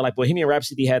look bigger. Like Bohemian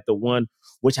Rhapsody had the one,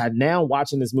 which I now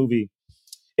watching this movie.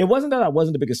 It wasn't that I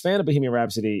wasn't the biggest fan of Bohemian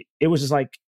Rhapsody. It was just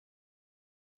like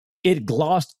it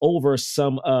glossed over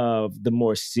some of the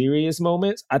more serious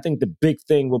moments. I think the big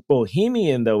thing with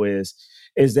Bohemian though is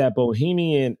that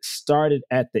Bohemian started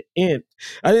at the end.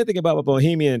 I didn't think about what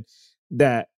Bohemian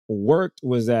that worked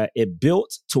was that it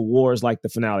built towards like the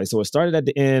finale. So it started at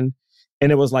the end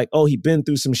and it was like, oh, he been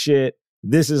through some shit.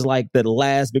 This is like the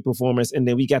last big performance. And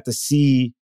then we got to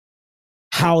see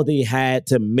how they had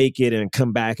to make it and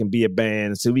come back and be a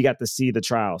band. So we got to see the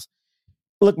trials.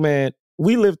 Look, man,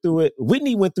 we lived through it.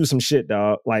 Whitney went through some shit,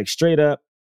 dog. Like straight up,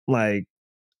 like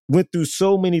went through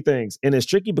so many things. And it's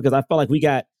tricky because I felt like we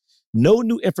got no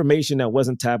new information that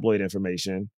wasn't tabloid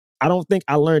information. I don't think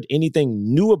I learned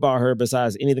anything new about her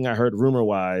besides anything I heard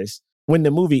rumor-wise. When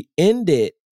the movie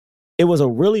ended, it was a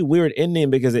really weird ending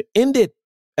because it ended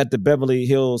at the Beverly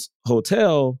Hills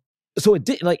Hotel. So it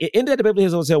did it ended at the Beverly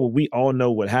Hills Hotel where we all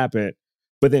know what happened,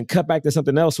 but then cut back to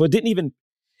something else. So it didn't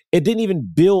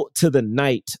even build to the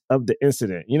night of the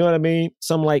incident. You know what I mean?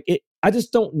 So I'm like, I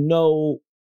just don't know.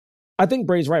 I think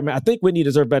Bray's right, man. I think Whitney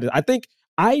deserved better.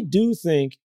 I do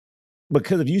think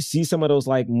because if you see some of those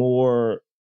like more,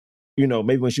 you know,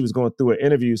 maybe when she was going through her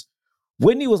interviews,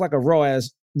 Whitney was like a raw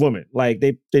ass woman. Like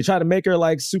they tried to make her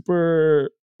like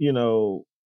super, you know,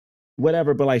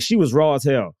 whatever, but like she was raw as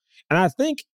hell. And I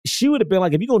think she would have been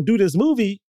like, if you're going to do this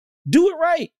movie, do it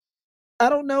right. I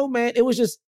don't know, man. It was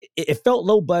just, it felt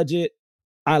low budget.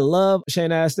 I love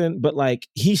Shane Astin, but like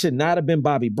he should not have been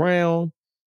Bobby Brown.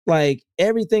 Like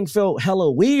everything felt hella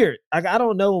weird. Like, I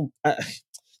don't know.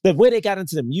 The way they got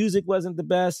into the music wasn't the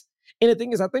best. And the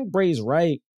thing is, I think Bray's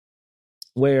right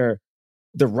where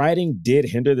the writing did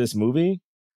hinder this movie.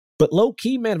 But low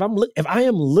key, man, if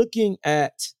I'm looking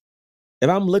at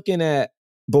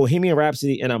Bohemian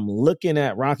Rhapsody and I'm looking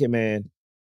at Rocket Man,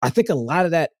 I think a lot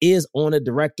of that is on the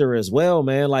director as well,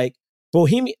 man. Like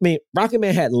Rocket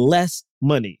Man had less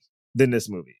money than this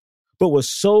movie, but was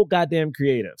so goddamn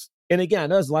creative. And again, I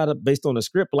know there's a lot of based on the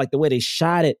script, but like the way they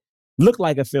shot it looked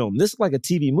like a film. This looked like a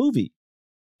TV movie.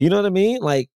 You know what I mean?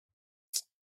 Like,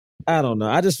 I don't know.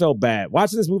 I just felt bad.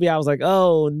 Watching this movie, I was like,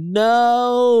 oh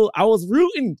no. I was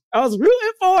rooting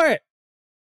for it.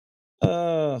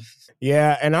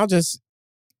 Yeah, and I'll just,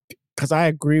 because I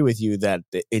agree with you that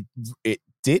it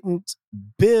didn't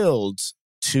build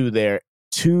to their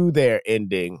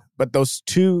ending, but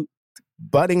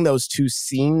butting those two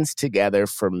scenes together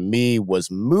for me was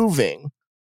moving.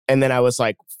 And then I was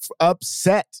like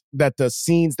upset that the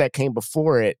scenes that came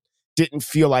before it didn't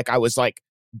feel like I was like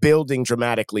building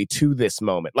dramatically to this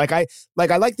moment. I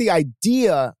like the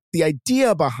idea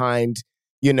behind,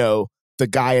 you know, the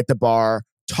guy at the bar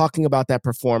talking about that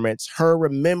performance, her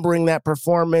remembering that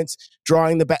performance,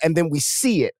 drawing and then we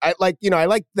see it. I like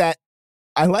that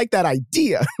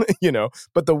idea, you know,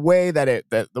 but the way that it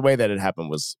happened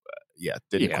was,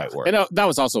 didn't quite work. And that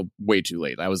was also way too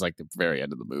late. That was like the very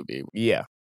end of the movie. Yeah.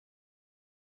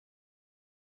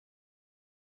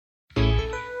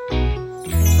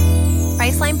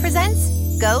 Priceline presents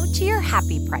Go to Your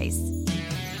Happy Price.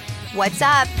 What's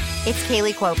up? It's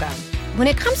Kaylee Cuoco. When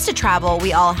it comes to travel,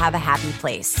 we all have a happy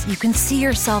place. You can see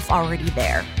yourself already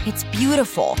there. It's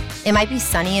beautiful. It might be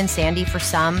sunny and sandy for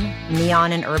some,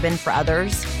 neon and urban for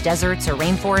others, deserts or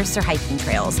rainforests or hiking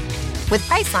trails. With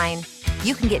Priceline,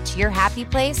 you can get to your happy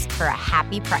place for a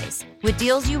happy price with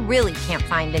deals you really can't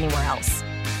find anywhere else.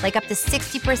 Like up to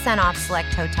 60% off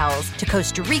select hotels to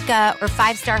Costa Rica or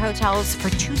 5-star hotels for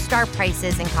 2-star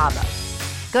prices in Cabo.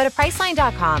 Go to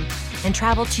Priceline.com and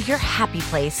travel to your happy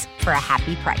place for a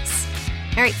happy price.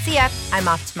 All right, see ya. I'm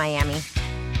off to Miami.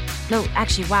 No,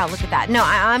 actually, wow, look at that. No,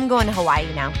 I'm going to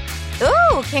Hawaii now.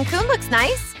 Ooh, Cancun looks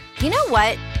nice. You know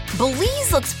what?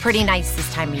 Belize looks pretty nice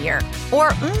this time of year.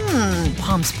 Or,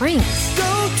 Palm Springs.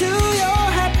 Go to your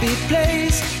happy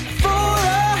place for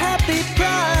a happy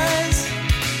price.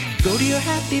 Go to your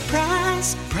happy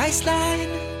price,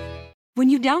 Priceline. When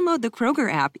you download the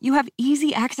Kroger app, you have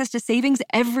easy access to savings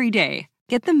every day.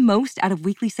 Get the most out of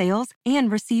weekly sales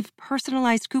and receive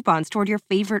personalized coupons toward your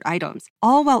favorite items,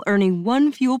 all while earning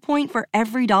 1 fuel point for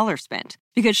every $1 spent.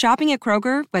 Because shopping at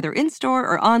Kroger, whether in-store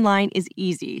or online, is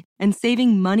easy. And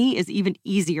saving money is even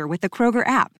easier with the Kroger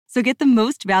app. So get the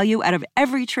most value out of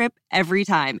every trip, every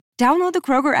time. Download the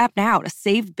Kroger app now to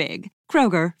save big.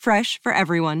 Kroger, fresh for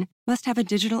everyone. Must have a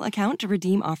digital account to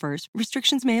redeem offers.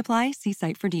 Restrictions may apply. See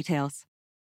site for details.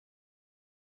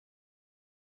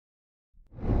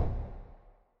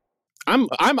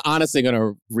 I'm honestly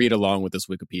gonna read along with this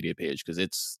Wikipedia page because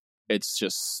it's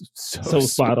just So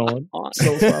spot on.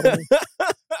 So spot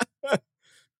on.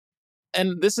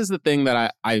 And this is the thing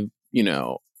that I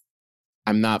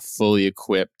I'm not fully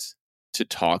equipped to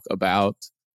talk about,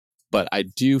 but I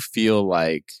do feel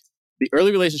like the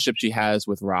early relationship she has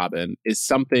with Robin is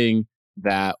something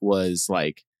that was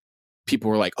like, people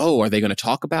were like, oh, are they going to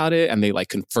talk about it? And they like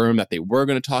confirmed that they were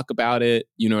going to talk about it.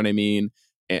 You know what I mean?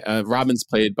 Robin's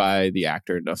played by the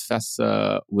actor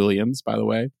Nafessa Williams, by the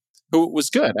way, who was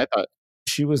good. I thought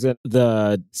she was at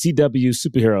the CW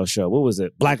superhero show. What was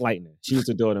it? Black Lightning. She was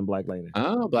the daughter in Black Lightning.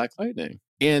 Oh, Black Lightning.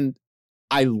 And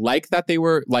I like that they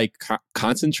were like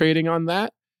concentrating on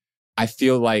that. I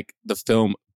feel like the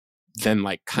film then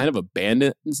like kind of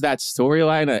abandons that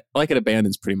storyline. Like it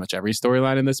abandons pretty much every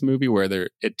storyline in this movie where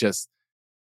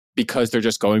because they're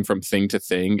just going from thing to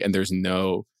thing and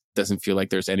doesn't feel like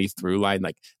there's any through line.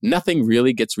 Like nothing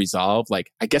really gets resolved.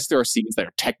 Like I guess there are scenes that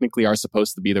technically are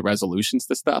supposed to be the resolutions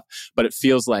to stuff, but it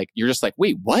feels like you're just like,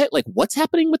 wait, what? Like what's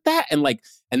happening with that? And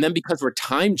then because we're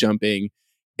time jumping,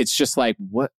 it's just like,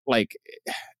 what? Like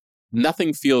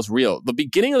nothing feels real. The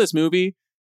beginning of this movie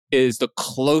is the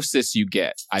closest you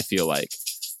get, I feel like,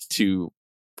 to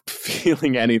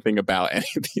feeling anything about any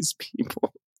of these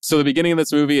people. So the beginning of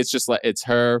this movie, it's just like, it's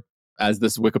her, as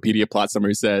this Wikipedia plot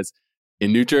summary says,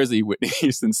 in New Jersey, Whitney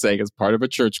Houston sang as part of a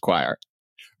church choir.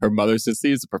 Her mother,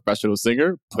 Cissy, is a professional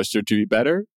singer, pushed her to be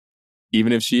better,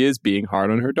 even if she is being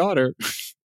hard on her daughter.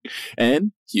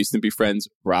 And Houston befriends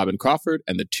Robin Crawford,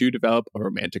 and the two develop a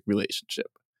romantic relationship.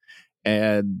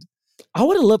 And I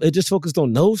would have loved it just focused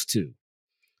on those two.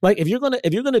 Like if you're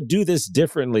gonna do this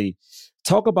differently,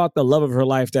 talk about the love of her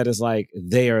life that is like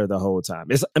there the whole time.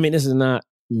 This is not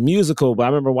musical, but I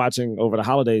remember watching over the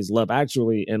holidays Love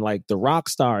Actually, and like the rock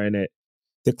star in it,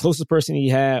 the closest person he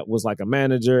had was like a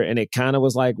manager, and it kind of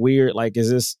was like weird. Like, is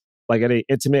this like are they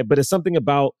intimate? But it's something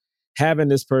about having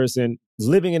this person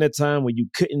living in a time where you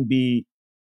couldn't be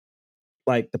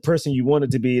like the person you wanted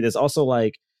to be. There's also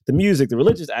like the music, the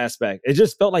religious aspect. It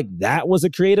just felt like that was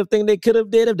a creative thing they could have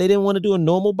did if they didn't want to do a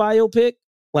normal biopic.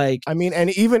 Like, I mean,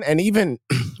 and even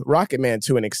Rocket Man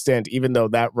to an extent, even though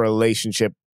that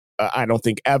relationship, I don't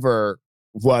think ever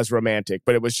was romantic,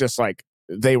 but it was just like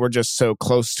they were just so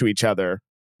close to each other,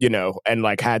 and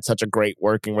like had such a great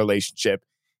working relationship,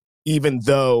 even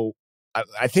though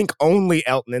I think only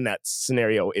Elton in that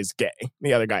scenario is gay.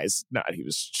 The other guy is not. He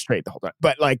was straight the whole time.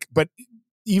 But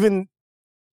even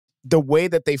the way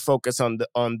that they focus on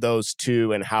those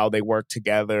two and how they work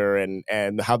together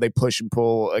and how they push and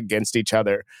pull against each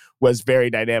other was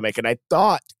very dynamic. And I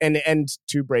thought, and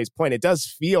to Bray's point, it does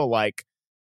feel like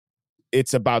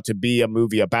it's about to be a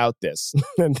movie about this.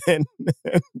 And then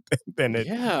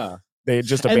they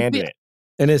just abandon it.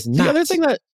 And it's not. The other thing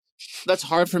that's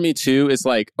hard for me too is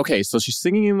like, okay, so she's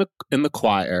singing in the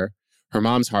choir. Her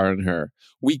mom's hard on her.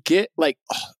 We get like,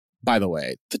 by the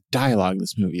way, the dialogue in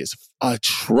this movie is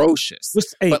atrocious.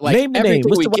 Name the name.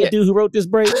 What's the white dude who wrote this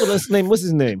break? What's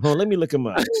his name? Hold on, let me look him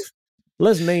up.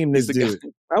 Let's name this dude.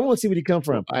 I want to see where he come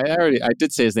from. I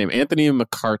did say his name, Anthony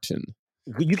McCartan.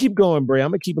 You keep going, Bray. I'm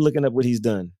gonna keep looking up what he's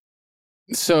done.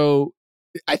 So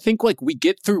I think like we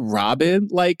get through Robin,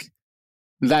 like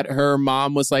that her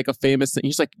mom was like a famous thing.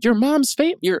 He's like, your mom's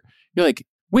famous. You're like,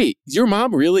 wait, your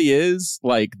mom really is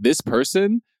like this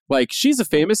person? Like she's a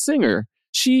famous singer.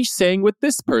 She sang with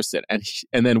this person.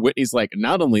 And then Whitney's like,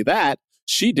 not only that,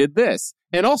 she did this.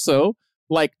 And also,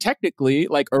 like, technically,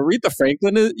 like, Aretha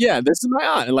Franklin this is my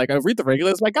aunt. And, like, Aretha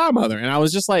Franklin is my godmother. And I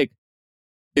was just like,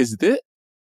 is this,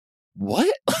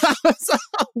 what?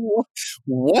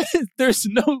 What? There's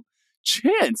no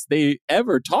chance they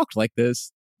ever talked like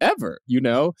this, ever,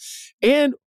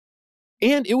 And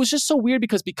And it was just so weird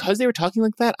because they were talking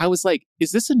like that, I was like,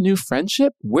 is this a new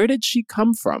friendship? Where did she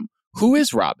come from? Who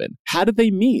is Robin? How did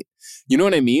they meet? You know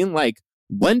what I mean? Like,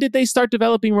 when did they start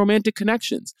developing romantic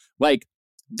connections? Like,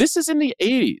 this is in the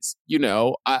 80s, you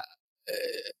know?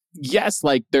 Yes,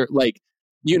 like, they're like,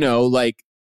 you know, like,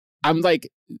 I'm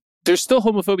like, there's still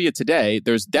homophobia today.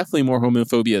 There's definitely more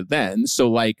homophobia then.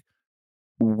 So, like,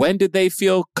 when did they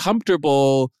feel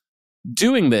comfortable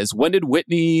doing this? When did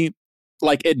Whitney,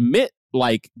 like, admit,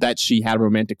 like, that she had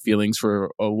romantic feelings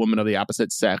for a woman of the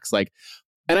opposite sex? Like,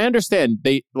 and I understand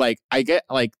they, like, I get,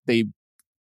 like, they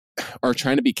are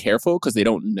trying to be careful because they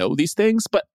don't know these things.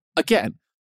 But again,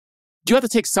 you have to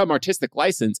take some artistic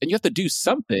license and you have to do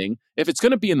something if it's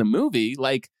going to be in the movie.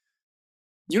 Like,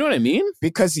 you know what I mean?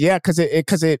 Because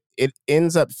it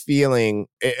ends up feeling,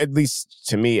 at least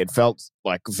to me, it felt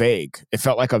like vague. It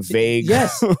felt like a vague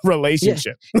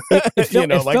relationship. Yeah. It felt, you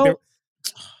know, like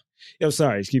I'm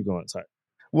sorry, keep going. Sorry.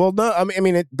 Well, no, I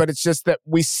mean, but it's just that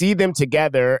we see them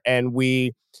together and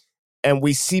we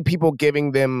see people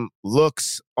giving them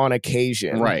looks on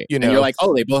occasion, right? You know, and you're like,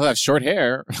 oh, they both have short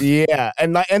hair. Yeah,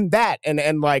 and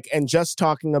just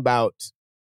talking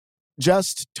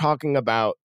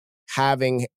about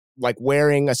having, like,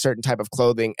 wearing a certain type of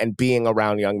clothing and being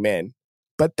around young men.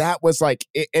 But that was like,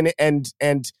 and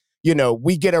you know,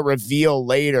 we get a reveal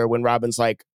later when Robin's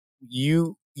like,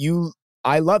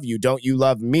 I love you, don't you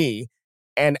love me?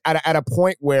 And at a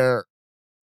point where,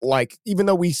 like, even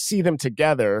though we see them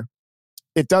together,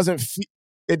 it doesn't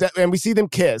and we see them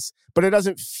kiss, but it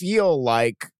doesn't feel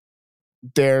like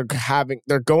they're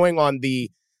going on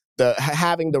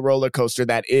having the roller coaster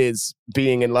that is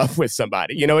being in love with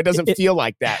somebody. You know, it doesn't feel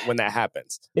like that when that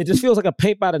happens. It just feels like a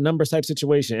paint by the numbers type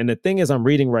situation. And the thing is, I'm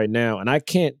reading right now, and I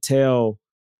can't tell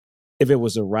if it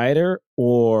was a writer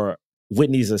or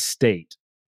Whitney's estate.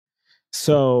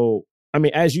 So, I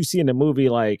mean, as you see in the movie,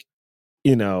 like,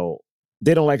 you know,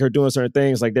 they don't like her doing certain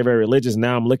things. Like, they're very religious.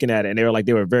 Now I'm looking at it, and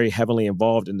they were very heavily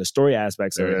involved in the story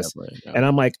aspects of this. Yeah. And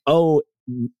I'm like, oh,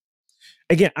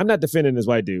 again, I'm not defending this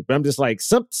white dude, but I'm just like,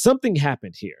 something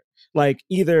happened here. Like,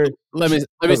 either let me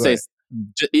say,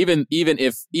 even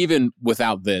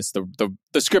without this, the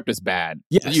script is bad.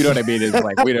 Yes. You know what I mean? It's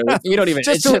like we don't even.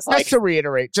 just to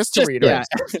reiterate. Yeah.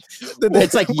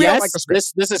 It's like, yes, like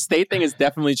this estate thing is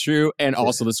definitely true, and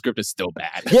also the script is still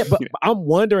bad. Yeah, but I'm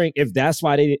wondering if that's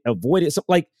why they avoided. So,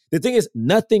 like, the thing is,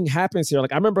 nothing happens here.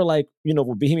 Like, I remember, like, you know,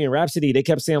 with Bohemian Rhapsody, they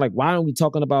kept saying, like, why aren't we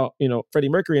talking about, you know, Freddie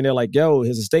Mercury? And they're like, yo,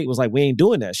 his estate was like, we ain't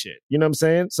doing that shit. You know what I'm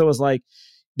saying? So it's like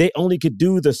they only could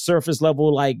do the surface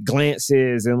level, like,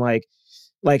 glances and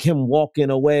like him walking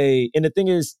away. And the thing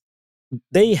is,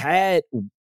 I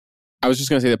was just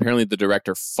gonna say that apparently the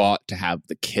director fought to have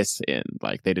the kiss in.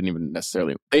 Like, they didn't even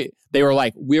necessarily. They were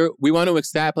like, we want to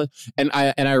establish. And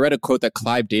I read a quote that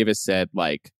Clive Davis said,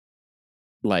 like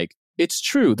it's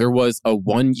true. There was a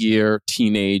 1-year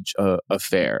teenage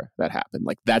affair that happened.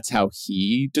 Like, that's how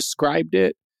he described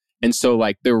it. And so,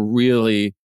 like, they're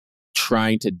really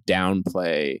trying to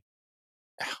downplay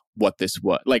what this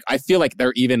was. Like, I feel like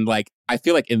they're even like, I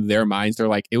feel like in their minds, they're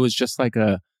like, it was just like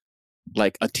a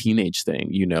teenage thing,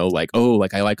 you know, like, oh,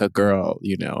 like, I like a girl,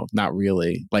 you know, not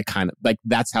really, like, kind of like,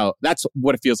 that's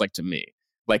what it feels like to me.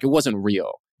 Like, it wasn't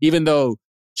real, even though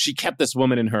she kept this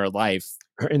woman in her life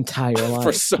her entire life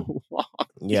for so long.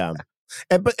 Yeah.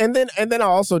 And then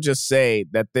I'll also just say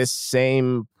that this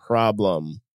same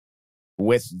problem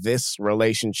with this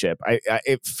relationship,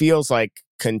 it feels like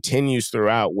continues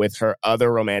throughout with her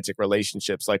other romantic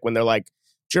relationships. Like, when they're like,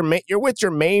 you're with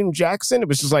Jermaine Jackson. It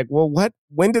was just like, well, what?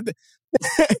 When did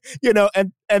you know?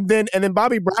 And then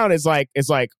Bobby Brown is like,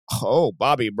 oh,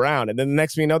 Bobby Brown. And then the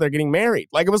next thing you know, they're getting married.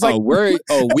 Like, it was like,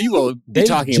 we will be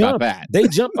talking about that. They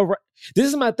jump around. This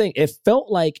is my thing. It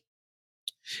felt like,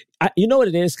 you know what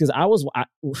it is? Because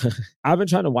I've been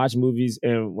trying to watch movies,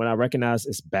 and when I recognize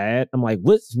it's bad, I'm like,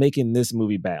 what's making this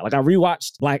movie bad? Like, I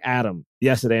rewatched Black Adam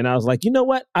yesterday, and I was like, you know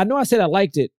what? I know I said I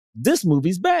liked it. This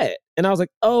movie's bad. And I was like,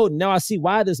 oh, now I see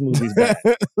why this movie's bad.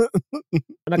 And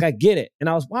like, I get it. And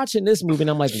I was watching this movie,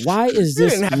 and I'm like, why is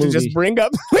this you didn't have movie? to just bring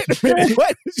up, wait a minute,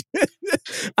 what?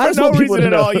 For no reason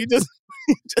at all. You just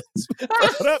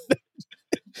brought up.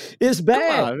 It's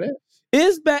bad. Come on, man.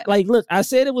 It's bad. Like, look, I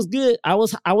said it was good. I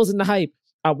was in the hype.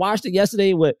 I watched it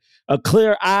yesterday with a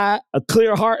clear eye, a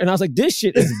clear heart, and I was like, this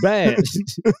shit is bad.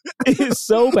 It is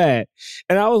so bad.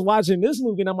 And I was watching this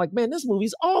movie, and I'm like, man, this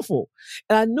movie's awful.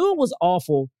 And I knew it was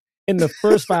awful in the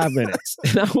first 5 minutes.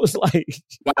 And I was like...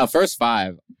 Wow, first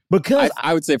 5. Because...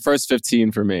 I would say first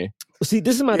 15 for me. See,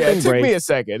 this is my thing, It took me a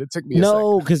second.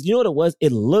 No, because you know what it was?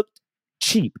 It looked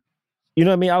cheap. You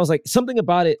know what I mean? I was like, something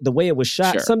about it, the way it was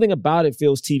shot, Sure. something about it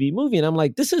feels TV movie. And I'm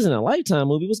like, this isn't a Lifetime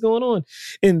movie. What's going on?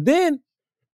 And then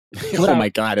my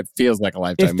God, it feels like a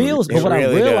Lifetime movie. But It what I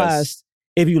really realized,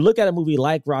 if you look at a movie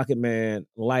like Rocket Man,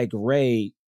 like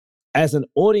Ray, as an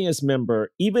audience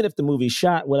member, even if the movie's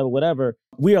shot, whatever,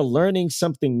 we are learning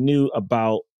something new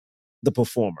about the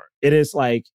performer. It is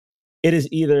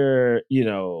either,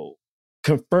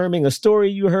 confirming a story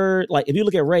you heard. Like if you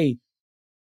look at Ray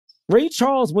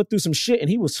Charles went through some shit and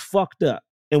he was fucked up.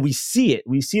 And we see it.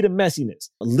 We see the messiness.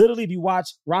 Literally, if you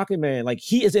watch Rocket Man, like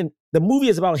the movie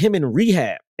is about him in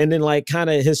rehab and then like kind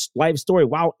of his life story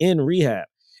while in rehab.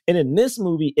 And in this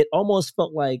movie, it almost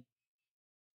felt like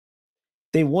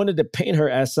they wanted to paint her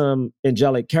as some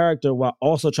angelic character while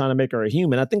also trying to make her a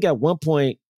human. I think at one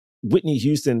point, Whitney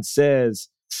Houston says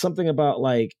something about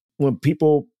like when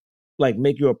people like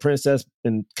make you a princess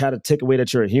and kind of take away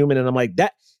that you're a human. And I'm like,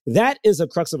 that is a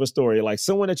crux of a story. Like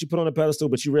someone that you put on a pedestal,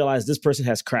 but you realize this person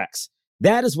has cracks.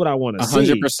 That is what I want to see.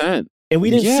 100%. And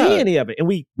we didn't see any of it. And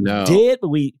we did, but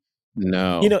we...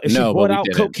 No. If she brought out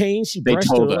cocaine, she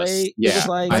brushed her way. Yeah. It was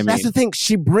like... But that's the thing.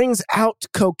 She brings out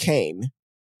cocaine.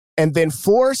 And then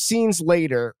 4 scenes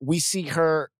later, we see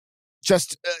her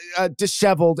just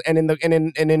disheveled and in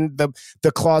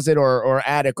the closet or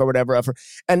attic or whatever of her.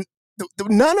 And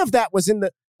none of that was in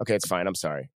the... Okay, it's fine. I'm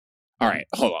sorry. All right,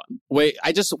 hold on. Wait,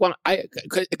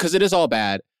 because it is all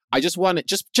bad. I just want it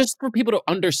just for people to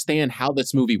understand how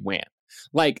this movie went.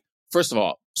 Like, first of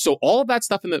all, so all of that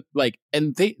stuff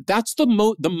that's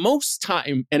the most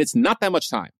time, and it's not that much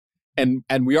time. And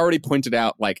we already pointed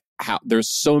out like how there's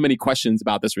so many questions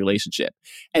about this relationship.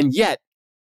 And yet,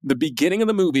 the beginning of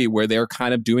the movie where they're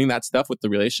kind of doing that stuff with the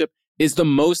relationship is the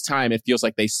most time it feels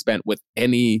like they spent with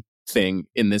anything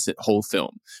in this whole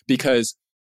film. Because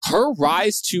her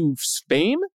rise to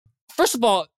fame, first of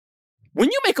all, when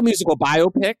you make a musical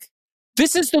biopic,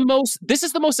 this is the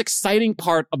most exciting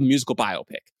part of a musical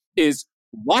biopic, is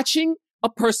watching a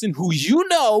person who you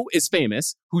know is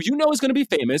famous, who you know is going to be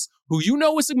famous, who you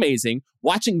know is amazing,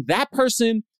 watching that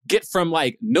person get from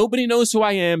like, nobody knows who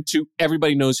I am to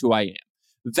everybody knows who I am.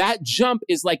 That jump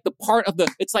is like the part of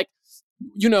it's like,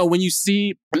 when you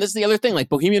see, and this is the other thing, like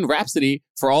Bohemian Rhapsody,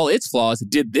 for all its flaws,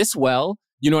 did this well.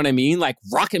 You know what I mean? Like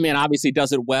Rocket Man obviously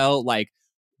does it well. Like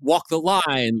Walk the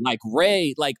Line, like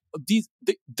Ray, like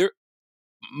they're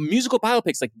musical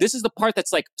biopics. Like this is the part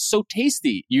that's like so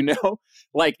tasty,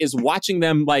 like is watching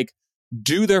them like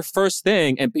do their first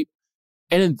thing. And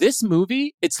in this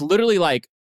movie, it's literally like,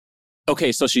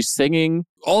 okay, so she's singing.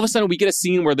 All of a sudden we get a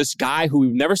scene where this guy who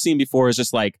we've never seen before is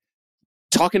just like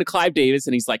talking to Clive Davis.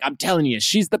 And he's like, I'm telling you,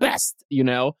 she's the best,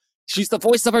 She's the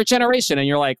voice of our generation. And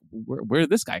you're like, where did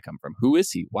this guy come from? Who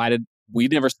is he? We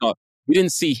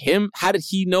didn't see him. How did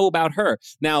he know about her?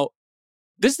 Now,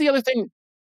 this is the other thing.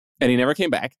 And he never came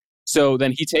back. So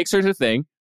then he takes her to the thing.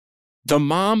 The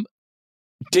mom,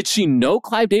 did she know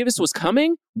Clive Davis was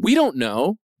coming? We don't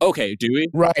know. Okay, do we?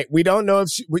 Right. We don't know if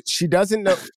she doesn't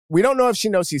know. We don't know if she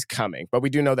knows he's coming, but we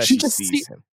do know that she sees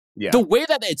him. Yeah. The way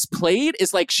that it's played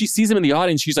is like she sees him in the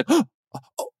audience. She's like,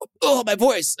 oh, my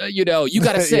voice, you got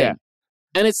to sing. Yeah.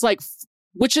 And it's like,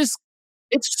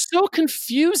 it's so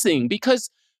confusing because,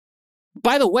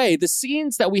 by the way, the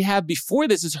scenes that we have before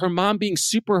this is her mom being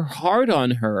super hard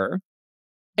on her.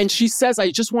 And she says,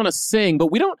 I just want to sing.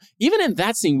 But we don't, even in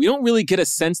that scene, we don't really get a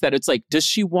sense that it's like, does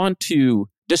she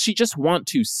just want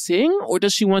to sing or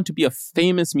does she want to be a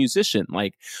famous musician?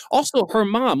 Like, also her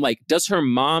mom, like, does her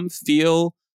mom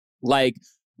feel like,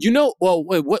 well,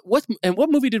 wait, what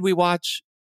movie did we watch?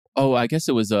 Oh, I guess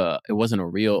it wasn't a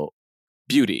real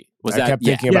Beauty. I kept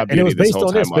thinking about Beauty. And it was based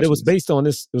on this, but it was based on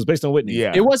this. It was based on Whitney.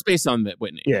 Yeah. It was based on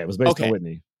Whitney. Yeah, it was based on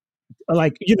Whitney.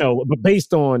 Like, but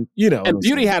based on, And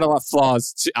Beauty had a lot of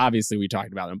flaws, too. Obviously, we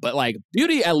talked about them. But, like,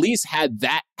 Beauty at least had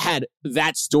that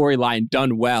storyline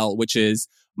done well, which is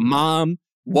mom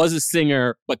was a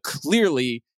singer, but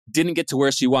clearly didn't get to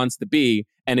where she wants to be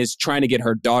and is trying to get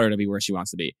her daughter to be where she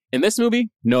wants to be. In this movie,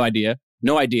 no idea.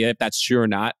 No idea if that's true or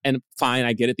not. And fine,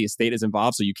 I get it. The estate is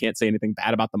involved, so you can't say anything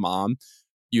bad about the mom,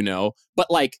 But,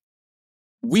 like,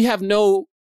 we have no...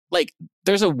 Like,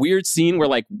 there's a weird scene where,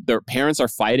 like, their parents are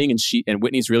fighting and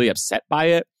Whitney's really upset by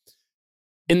it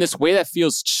in this way that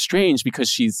feels strange because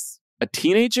she's a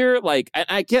teenager. Like,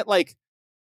 I get, like...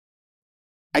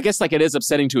 I guess, like, it is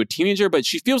upsetting to a teenager, but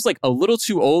she feels, like, a little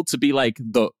too old to be, like,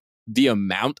 the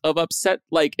amount of upset,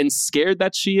 like, and scared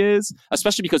that she is,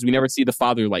 especially because we never see the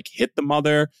father, like, hit the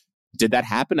mother. Did that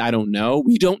happen? I don't know.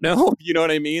 We don't know. You know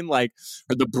what I mean? Like,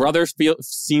 or the brother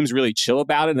seems really chill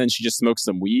about it, and then she just smokes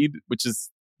some weed, which is,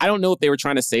 I don't know if they were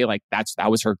trying to say like that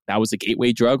was a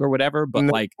gateway drug or whatever, but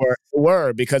No, like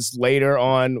were because later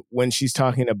on when she's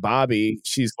talking to Bobby,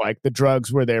 she's like, the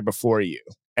drugs were there before you.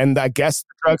 And I guess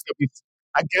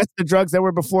the drugs that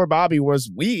were before Bobby was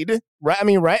weed. Right? I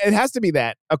mean, right? It has to be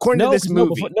that. According to this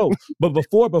movie. But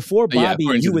before Bobby, according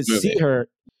to you would this movie. see her.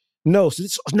 So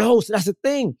that's the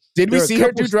thing. Did we see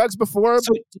her do drugs before?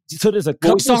 So there's a couple.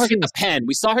 Well, we saw her get the pen.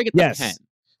 We saw her get the pen.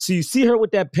 So you see her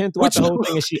with that pen throughout the whole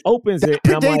thing, and she opens it,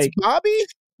 and I'm like, Bobby?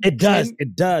 It does.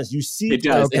 It does. You see it.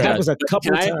 Does. It happens a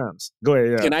couple of times. Go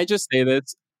ahead. Yeah. Can I just say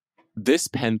this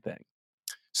pen thing?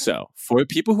 So for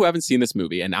people who haven't seen this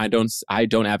movie, and I don't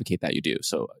advocate that you do.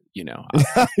 So, you know,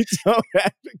 I don't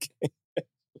advocate.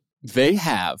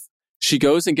 She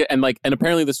goes and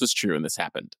apparently this was true and this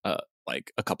happened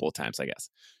like a couple of times, I guess.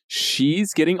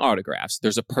 She's getting autographs.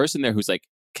 There's a person there who's like,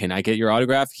 can I get your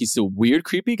autograph? He's a weird,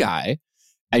 creepy guy.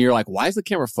 And you're like, why is the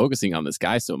camera focusing on this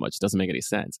guy so much? It doesn't make any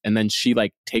sense. And then she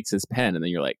like takes his pen and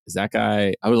then you're like, is that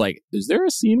guy? I was like, is there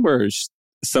a scene where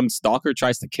some stalker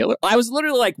tries to kill her? I was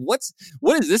literally like, what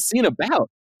is this scene about?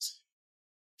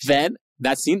 Then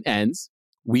that scene ends.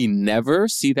 We never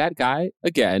see that guy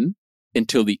again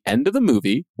until the end of the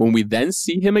movie, when we then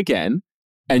see him again.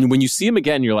 And when you see him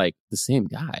again, you're like, the same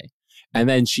guy. And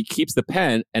then she keeps the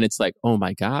pen and it's like, oh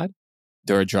my God,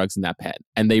 there are drugs in that pen.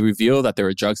 And they reveal that there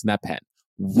are drugs in that pen.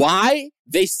 Why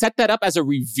they set that up as a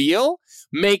reveal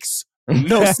makes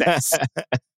no sense.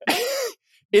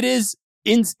 It is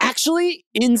actually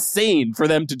insane for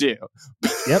them to do.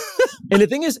 Yep. And the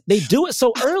thing is, they do it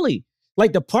so early.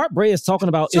 Like the part Bray is talking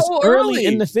about is early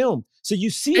in the film. So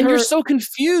you see and her. You're so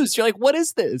confused. You're like, what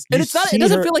is this? And it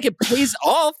doesn't feel like it pays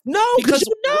off. No, because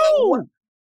you know.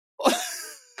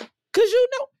 Because you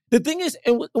know. The thing is,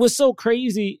 and what's so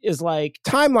crazy is like...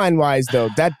 Timeline-wise, though,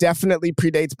 that definitely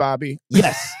predates Bobby.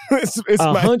 Yes. it's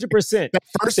 100%. The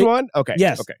first one? Okay.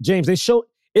 Yes. Okay. James, they show...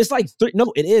 It's like three...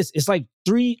 No, it is. It's like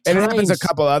 3 times. And it happens a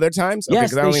couple other times? Okay,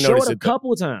 yes, I only they show noticed it a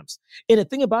couple of times. And the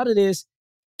thing about it is,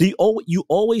 you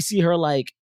always see her,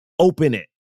 like, open it.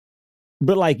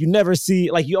 But, like, you never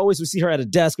see... Like, you always would see her at a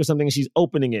desk or something, and she's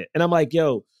opening it. And I'm like,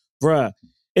 yo, bruh,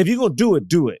 if you're going to do it,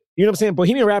 do it. You know what I'm saying?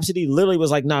 Bohemian Rhapsody literally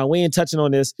was like, nah, we ain't touching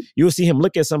on this. You'll see him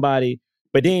look at somebody,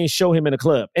 but they ain't show him in a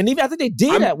club. And even I think they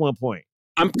did at one point.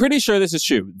 I'm pretty sure this is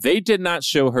true. They did not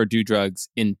show her do drugs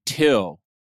until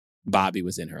Bobby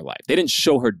was in her life. They didn't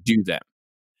show her do them.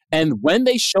 And when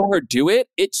they show her do it,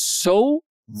 it's so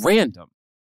random.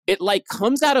 It like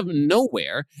comes out of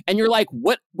nowhere and you're like,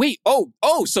 what? Wait,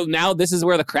 so now this is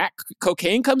where the crack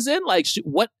cocaine comes in? Like,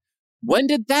 when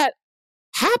did that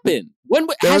happen?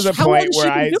 There was a point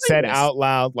where I said out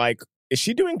loud, like, is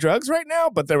she doing drugs right now?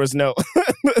 But there was nothing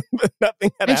had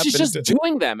happened. And she's just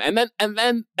doing them. And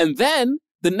then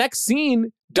the next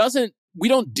scene we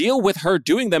don't deal with her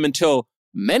doing them until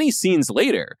many scenes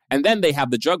later. And then they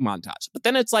have the drug montage. But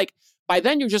then it's like, by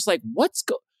then you're just like,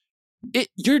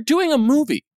 you're doing a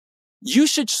movie. You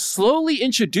should slowly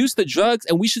introduce the drugs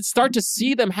and we should start to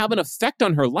see them have an effect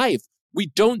on her life. We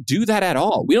don't do that at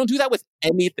all. We don't do that with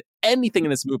anything in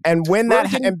this movie. And when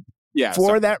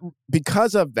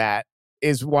because of that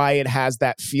is why it has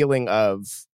that feeling of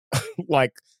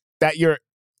like that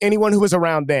anyone who was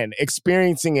around then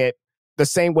experiencing it the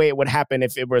same way it would happen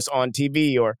if it was on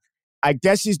TV, or I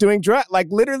guess she's doing drugs, like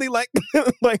literally like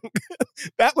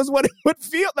that was what it would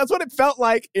feel. That's what it felt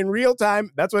like in real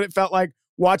time. That's what it felt like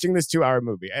watching this 2-hour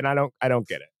movie. And I don't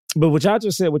get it. But what y'all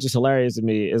just said, which is hilarious to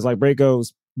me, is like Bray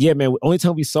goes, yeah, man, the only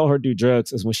time we saw her do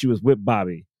drugs is when she was with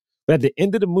Bobby. But at the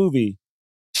end of the movie,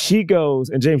 she goes,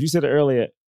 and James, you said it earlier,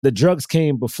 the drugs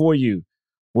came before you.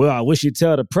 Well, I wish you'd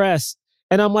tell the press.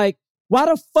 And I'm like, why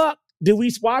the fuck did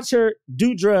we watch her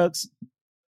do drugs?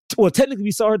 Well, technically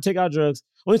we saw her take out drugs.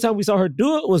 Only time we saw her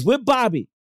do it was with Bobby.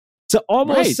 To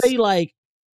almost say like,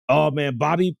 oh man,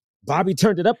 Bobby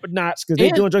turned it up a notch because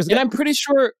they're doing drugs. And I'm pretty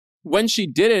sure when she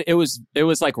did it, it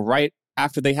was like right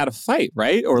after they had a fight,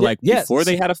 right? Or like before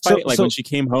they had a fight, when she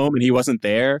came home and he wasn't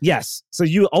there. Yes. So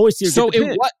you always see her so get the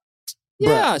pin.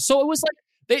 Yeah. So it was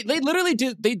like they literally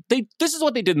did they this is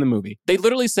what they did in the movie. They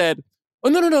literally said, oh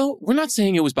no, we're not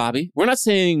saying it was Bobby. We're not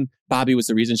saying Bobby was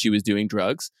the reason she was doing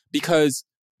drugs, because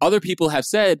other people have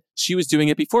said she was doing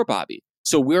it before Bobby.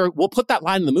 So we'll put that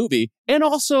line in the movie. And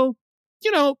also,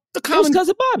 you know, the common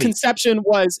conception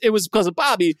was it was because of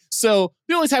Bobby. So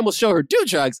the only time we'll show her do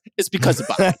drugs is because of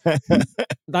Bobby.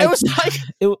 It was like,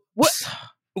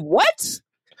 what?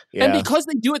 Yeah. And because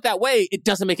they do it that way,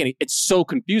 it's so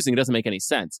confusing. It doesn't make any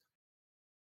sense.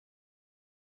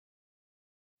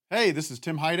 Hey, this is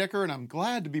Tim Heidecker, and I'm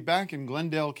glad to be back in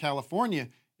Glendale, California,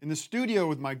 in the studio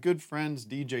with my good friends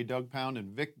DJ Doug Pound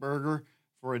and Vic Berger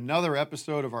for another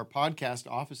episode of our podcast,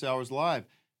 Office Hours Live.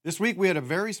 This week we had a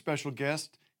very special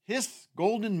guest, Hiss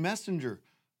Golden Messenger,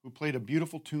 who played a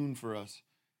beautiful tune for us.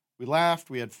 We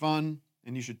laughed, we had fun,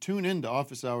 and you should tune in to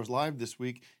Office Hours Live this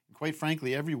week, and quite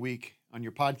frankly, every week on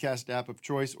your podcast app of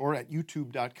choice or at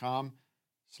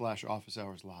youtube.com/Office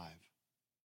Hours Live.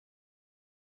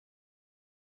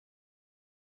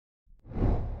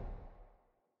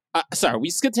 Sorry,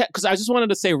 we skipped because I just wanted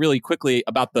to say really quickly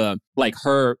about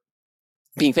her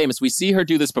being famous. We see her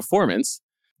do this performance,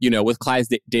 with Clive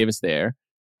Davis there.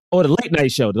 Oh, the late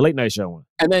night show one.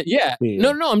 And then,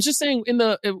 no, I'm just saying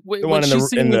when she's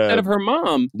singing instead of her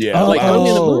mom, in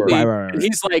the movie, right. And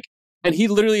he's like, and he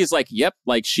literally is like, yep,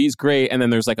 like she's great. And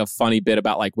then there's like a funny bit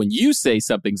about like when you say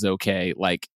something's okay,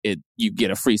 like you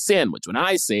get a free sandwich. When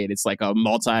I say it, it's like a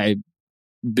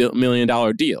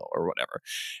multi-million-dollar deal or whatever.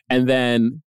 And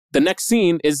then the next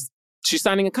scene is she's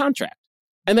signing a contract.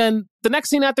 And then the next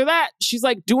scene after that, she's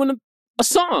like doing a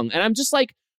song. And I'm just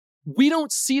like, we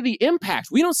don't see the impact.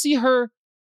 We don't see her.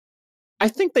 I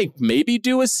think they maybe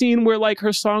do a scene where like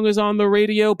her song is on the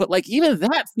radio, but like even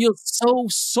that feels so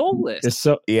soulless. It's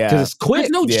because it's quick. There's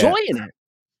no joy in it.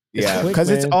 Yeah, because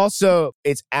it's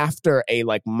after a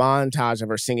like montage of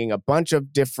her singing a bunch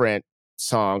of different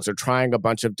songs or trying a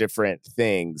bunch of different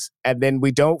things. And then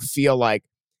we don't feel like,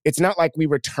 it's not like we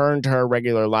return to her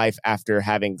regular life after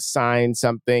having signed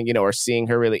something, or seeing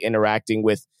her really interacting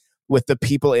with the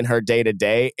people in her day to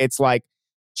day. It's like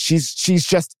she's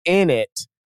just in it,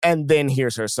 and then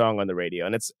here's her song on the radio,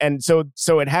 and so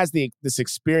it has this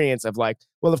experience of like,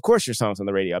 well, of course your song's on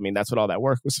the radio. I mean, that's what all that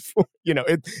work was for.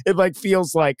 It like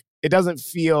feels like it doesn't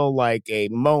feel like a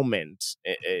moment.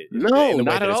 No,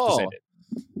 not at all.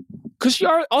 Because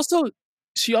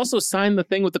she also signed the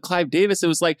thing with the Clive Davis. It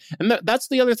was like, and that's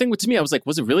the other thing to me. I was like,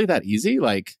 was it really that easy?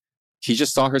 Like, he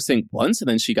just saw her sing once and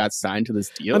then she got signed to this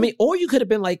deal? I mean, or you could have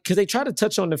been like, because they tried to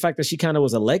touch on the fact that she kind of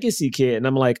was a legacy kid. And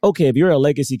I'm like, okay, if you're a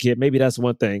legacy kid, maybe that's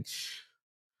one thing.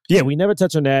 Yeah, we never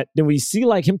touch on that. Then we see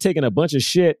like him taking a bunch of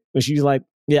shit when she's like,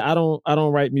 yeah, I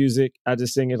don't write music. I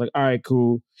just sing. It's like, all right,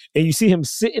 cool. And you see him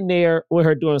sitting there with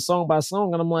her doing song by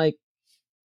song. And I'm like,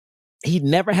 he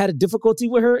never had a difficulty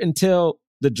with her until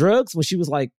the drugs when she was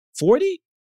like 40.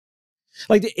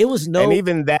 Like it was and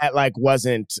even that like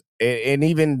wasn't, and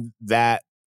even that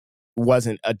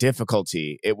wasn't a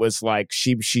difficulty. It was like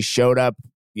she showed up,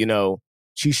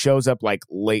 she shows up like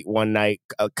late one night,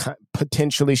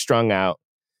 potentially strung out,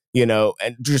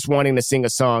 and just wanting to sing a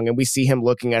song. And we see him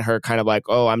looking at her kind of like,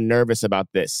 oh, I'm nervous about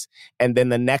this. And then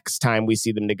the next time we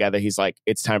see them together, he's like,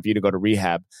 it's time for you to go to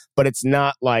rehab. But it's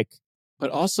not like. But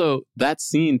also that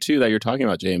scene too that you're talking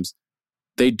about, James,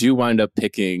 they do wind up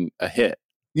picking a hit.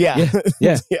 Yeah.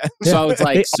 So it's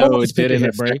like, it didn't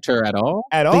affect her at all?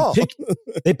 At all.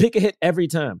 They pick a hit every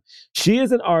time. She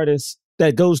is an artist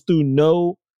that goes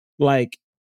through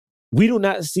we do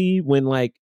not see when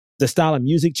like the style of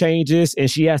music changes and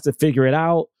she has to figure it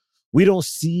out. We don't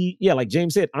see, like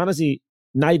James said, honestly,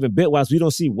 not even bit-wise, we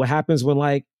don't see what happens when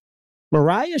like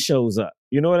Mariah shows up.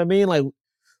 You know what I mean? Like,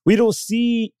 we don't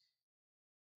see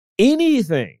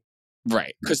anything.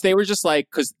 Right. Because they were just like,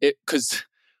 because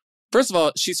first of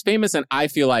all, she's famous, and I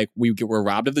feel like we were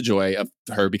robbed of the joy of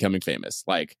her becoming famous.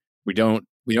 Like, we don't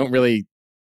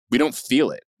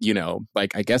feel it,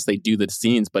 like, I guess they do the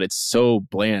scenes, but it's so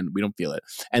bland. We don't feel it.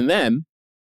 And then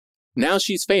now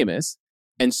she's famous.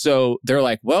 And so they're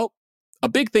like, well, a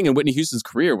big thing in Whitney Houston's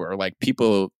career were like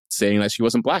people saying that she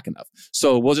wasn't black enough.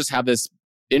 So we'll just have this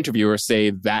interviewer say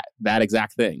that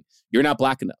exact thing. You're not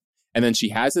black enough. And then she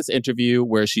has this interview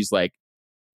where she's like,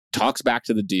 talks back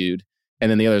to the dude.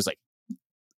 And then the other's like,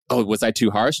 oh, was I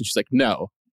too harsh? And she's like, no.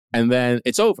 And then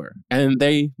it's over. And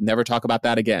they never talk about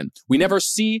that again. We never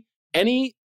see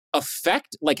any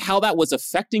effect, like how that was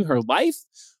affecting her life.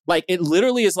 Like, it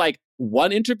literally is like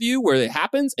one interview where it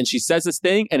happens and she says this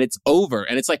thing and it's over.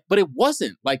 And it's like, but it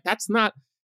wasn't. Like, that's not,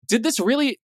 did this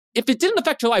really, if it didn't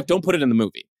affect her life, don't put it in the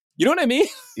movie. You know what I mean?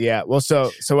 Yeah. Well, so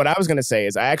what I was going to say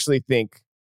is I actually think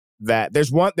that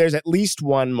there's at least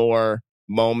one more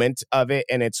moment of it,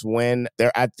 and it's when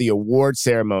they're at the award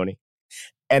ceremony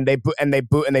and they boo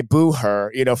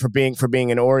her, for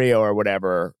being an Oreo or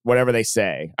whatever they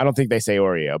say. I don't think they say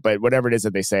Oreo, but whatever it is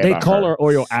that they say. They call her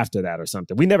Oreo after that or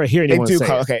something. We never hear anyone say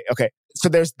it. Okay. So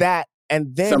there's that,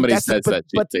 and then somebody says that.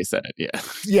 But they said it, yeah.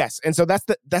 Yes, and so that's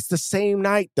the same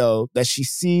night though that she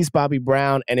sees Bobby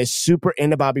Brown and is super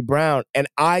into Bobby Brown, and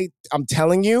I'm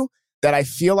telling you that I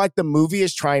feel like the movie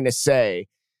is trying to say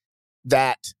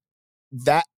that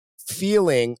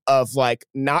feeling of like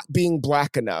not being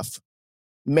black enough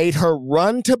made her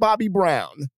run to Bobby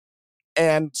Brown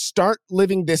and start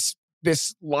living this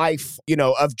this life,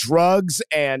 of drugs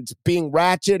and being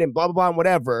ratchet and blah, blah, blah, and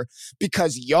whatever,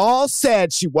 because y'all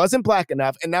said she wasn't black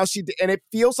enough. And now and it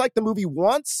feels like the movie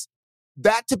wants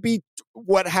that to be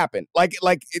what happened. Feels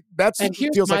like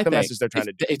the message they're trying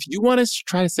to do. If you want to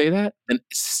try to say that, then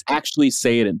actually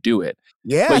say it and do it.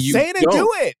 Yeah, but you say it and do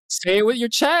it. Say it with your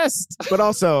chest. But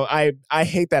also, I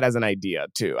hate that as an idea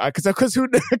too. Because who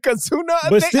knows?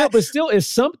 But still, it's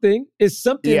something. It's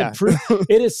something Yeah. to prove.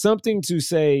 It is something to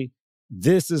say,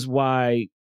 this is why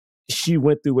she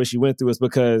went through what she went through, is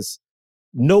because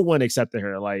no one accepted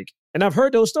her. And I've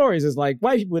heard those stories. It's like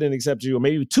white people didn't accept you, or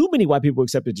maybe too many white people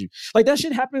accepted you. That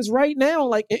shit happens right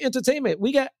now, in entertainment.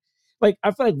 We got,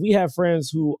 I feel like we have friends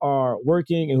who are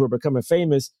working and who are becoming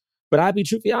famous, but I'd be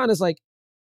truthfully honest,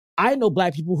 I know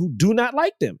black people who do not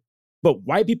like them, but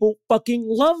white people fucking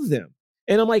love them.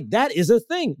 And I'm like, that is a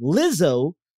thing.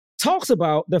 Lizzo talks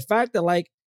about the fact that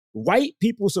white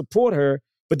people support her,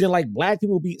 but then black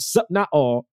people not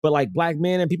all, but black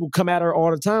men and people come at her all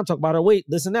the time, talk about her weight,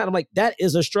 this and that. I'm like, that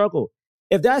is a struggle.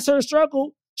 If that's her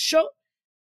struggle, show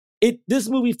it. This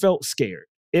movie felt scared.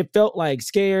 It felt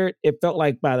scared. It felt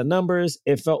by the numbers.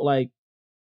 It felt and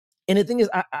the thing is,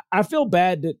 I feel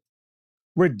bad that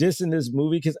we're dissing this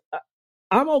movie, because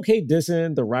I'm okay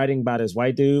dissing the writing by this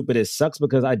white dude, but it sucks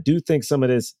because I do think some of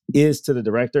this is to the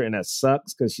director, and that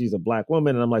sucks because she's a black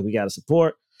woman, and I'm like, we got to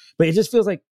support. But it just feels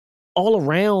like all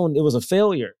around it was a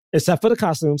failure, except for the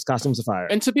costumes. Costumes are fire.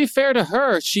 And to be fair to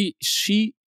her, she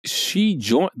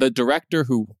joined, the director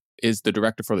who is the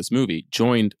director for this movie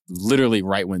joined literally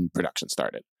right when production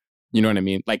started. You know what I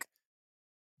mean?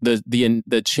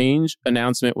 The change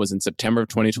announcement was in September of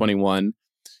 2021.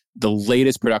 The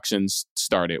latest productions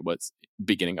started was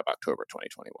beginning of October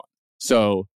 2021.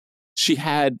 So she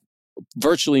had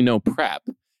virtually no prep.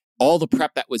 All the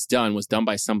prep that was done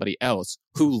by somebody else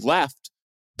who left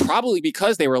probably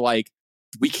because they were like,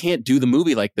 we can't do the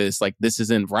movie like this. This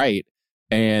isn't right.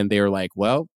 And they were like,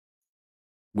 well,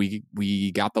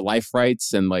 we got the life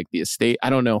rights and the estate. I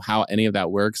don't know how any of that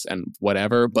works and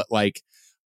whatever, but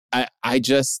I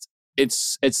just,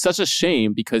 it's such a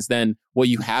shame, because then what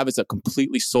you have is a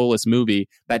completely soulless movie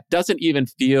that doesn't even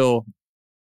feel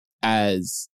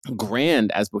as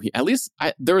grand as Bohemian. At least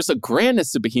there was a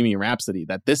grandness to Bohemian Rhapsody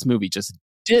that this movie just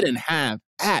didn't have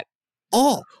at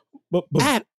all.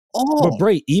 At all. But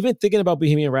Bray, even thinking about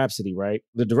Bohemian Rhapsody, right?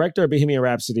 The director of Bohemian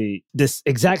Rhapsody, this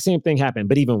exact same thing happened,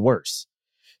 but even worse.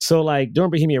 So during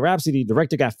Bohemian Rhapsody, the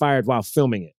director got fired while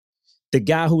filming it. The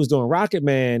guy who was doing Rocket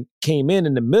Man came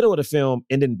in the middle of the film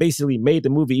and then basically made the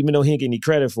movie, even though he didn't get any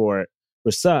credit for it,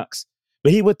 which sucks.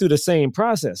 But he went through the same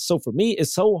process. So for me,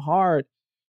 it's so hard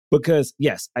because,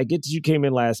 yes, I get that you came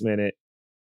in last minute,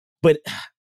 but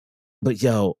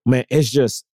yo, man, it's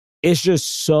just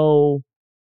so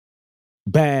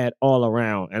bad all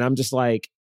around. And I'm just like.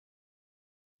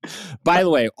 By the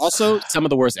way, also some of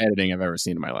the worst editing I've ever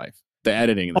seen in my life. The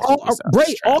editing in the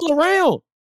Bray, all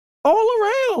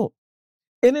around.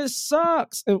 And it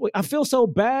sucks. And I feel so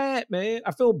bad, man.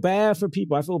 I feel bad for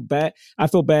people. I feel bad. I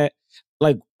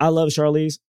love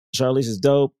Charlize. Charlize is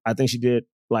dope. I think she did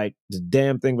the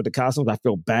damn thing with the costumes. I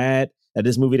feel bad that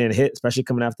this movie didn't hit, especially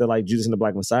coming after Judas and the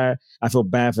Black Messiah. I feel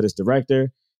bad for this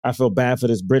director. I feel bad for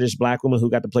this British black woman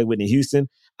who got to play Whitney Houston.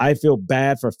 I feel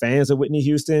bad for fans of Whitney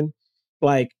Houston.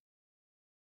 The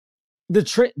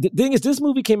thing is, this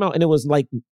movie came out and it was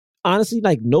honestly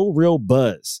no real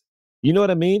buzz. You know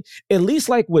what I mean? At least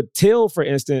with Till, for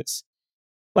instance,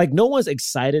 no one's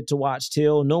excited to watch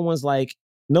Till. No one's like,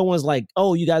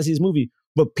 oh, you gotta see this movie.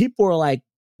 But people are like,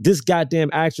 this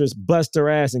goddamn actress bust her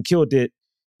ass and killed it.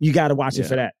 You gotta watch it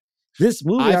for that. This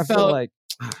movie,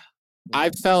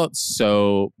 I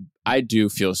do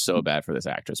feel so bad for this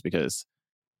actress because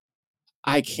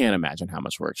I can't imagine how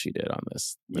much work she did on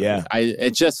this movie. Yeah.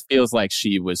 It just feels like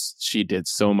she did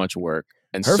so much work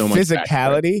and her so much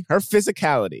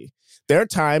physicality. There are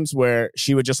times where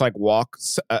she would just walk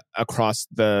across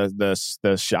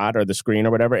the shot or the screen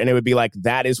or whatever, and it would be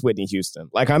that is Whitney Houston.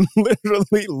 I'm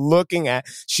literally looking at,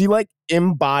 she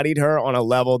embodied her on a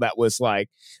level that was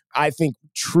I think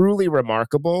truly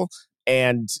remarkable.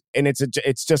 And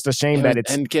it's just a shame that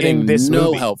it's and getting in this no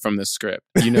movie. help from the script,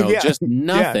 just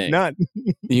nothing. Yeah,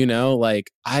 none.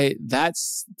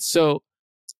 That's so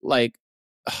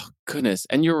oh goodness.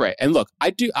 And you're right. And look,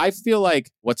 I feel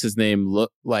what's his name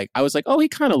I was oh, he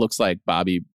kind of looks like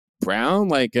Bobby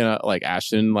Brown,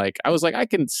 Ashton. I was I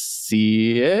can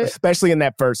see it, especially in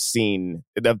that first scene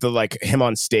of the him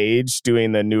on stage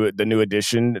doing the new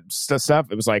edition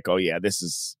stuff. It was oh yeah, this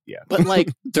is But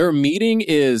their meeting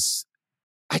is,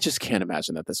 I just can't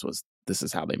imagine that this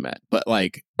is how they met. But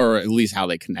or at least how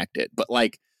they connected. But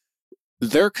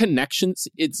their connections,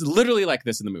 it's literally like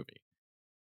this in the movie.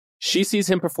 She sees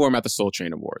him perform at the Soul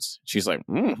Train Awards. She's like,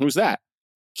 who's that?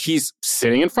 He's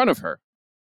sitting in front of her,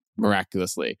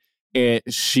 miraculously. And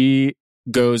she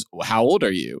goes, how old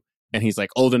are you? And he's like,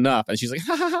 old enough. And she's like,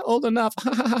 ha, ha, ha, old enough.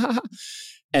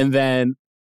 and then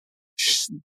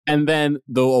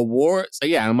the awards.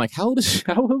 Yeah, I'm like, how old is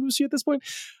she at this point?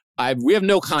 We have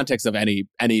no context of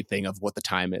anything of what the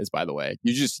time is, by the way.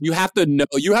 You have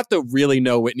to really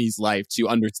know Whitney's life to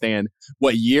understand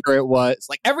what year it was.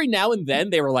 Like every now and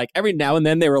then they were like,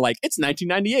 it's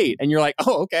 1998. And you're like,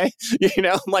 oh, okay.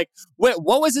 I'm like, what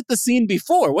was it the scene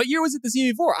before? What year was it the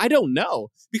scene before? I don't know.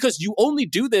 Because you only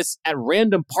do this at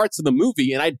random parts of the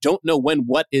movie, and I don't know where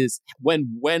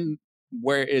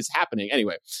is happening.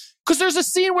 Anyway, because there's a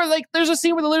scene where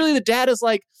literally the dad is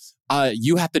like,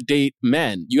 you have to date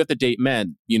men. You have to date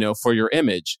men, for your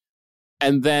image.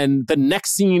 And then the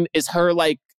next scene is her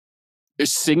like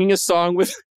singing a song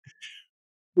with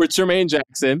Jermaine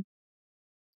Jackson.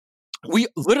 We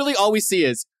literally all we see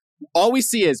is we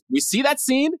see that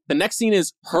scene. The next scene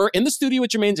is her in the studio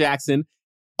with Jermaine Jackson.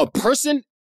 A person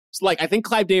like I think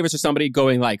Clive Davis or somebody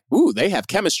going like, ooh, they have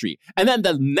chemistry. And then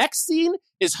the next scene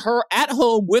is her at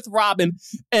home with Robin,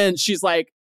 and she's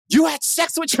like, you had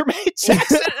sex with Jermaine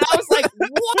Jackson? And I was like,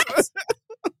 what?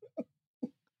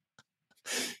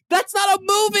 That's not a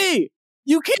movie.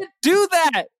 You can't do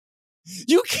that.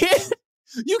 You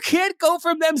can't go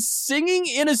from them singing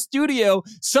in a studio,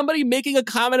 somebody making a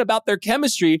comment about their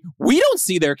chemistry. We don't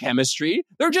see their chemistry.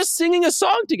 They're just singing a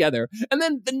song together. And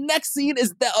then the next scene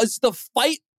is the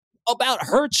fight about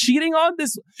her cheating on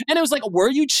this. And it was like, were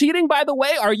you cheating, by the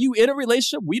way? Are you in a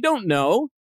relationship? We don't know.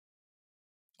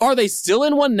 Are they still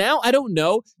in one now? I don't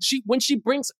know.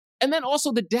 And then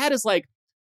also the dad is like,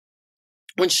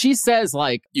 when she says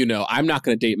like, I'm not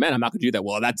going to date men, I'm not going to do that.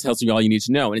 Well, that tells you all you need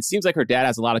to know. And it seems like her dad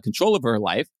has a lot of control over her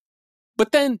life.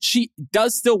 But then she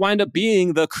does still wind up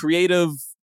being the creative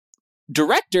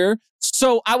director.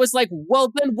 So I was like,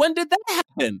 well, then when did that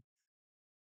happen?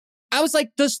 I was like,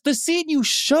 the scene you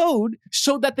showed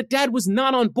that the dad was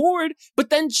not on board, but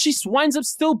then she winds up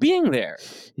still being there.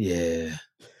 Yeah.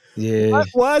 What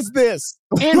was this?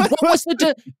 And what was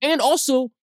and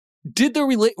also, did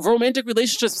the romantic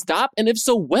relationship stop? And if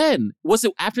so, when? Was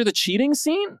it after the cheating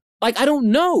scene? Like, I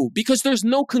don't know, because there's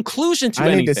no conclusion to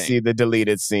anything. I need to see the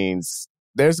deleted scenes.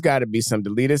 There's got to be some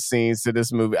deleted scenes to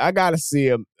this movie. I got to see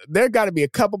them. There got to be a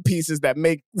couple pieces that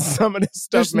make some of this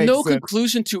stuff make sense. There's no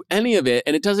conclusion to any of it,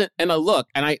 and it doesn't. And I'm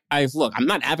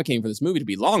not advocating for this movie to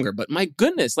be longer, but my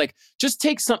goodness, like, just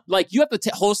take some. Like, you have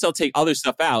to wholesale take other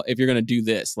stuff out if you're going to do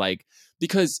this, like,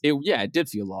 because it did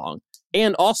feel long,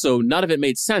 and also none of it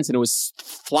made sense, and it was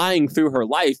flying through her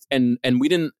life, and we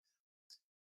didn't.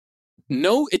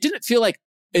 No, it didn't feel like.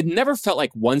 It never felt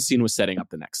like one scene was setting up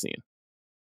the next scene.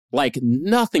 Like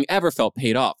nothing ever felt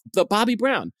paid off. The Bobby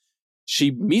Brown,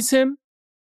 she meets him.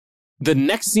 The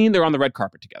next scene, they're on the red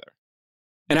carpet together.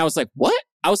 And I was like, what?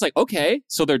 I was like, okay,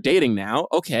 so they're dating now.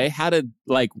 Okay,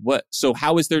 what? So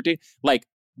how is their date? Like,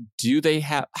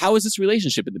 how is this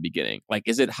relationship in the beginning? Like,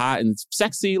 is it hot and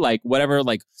sexy? Like, whatever.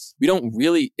 Like, we don't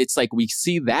really, it's like we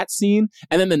see that scene.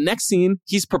 And then the next scene,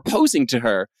 he's proposing to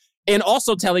her and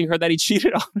also telling her that he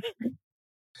cheated on her.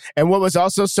 And what was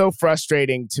also so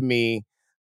frustrating to me,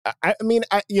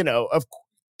 of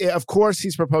course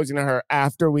he's proposing to her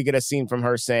after we get a scene from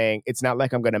her saying, it's not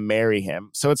like I'm going to marry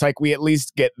him. So it's like we at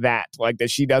least get that, like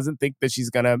that she doesn't think that she's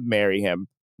going to marry him,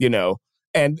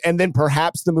 and then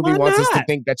perhaps the movie wants us to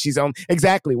think that she's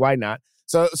exactly, why not?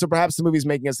 So perhaps the movie's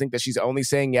making us think that she's only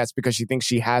saying yes because she thinks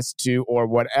she has to or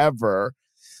whatever.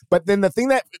 But then the thing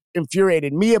that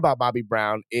infuriated me about Bobby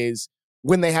Brown is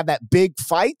when they have that big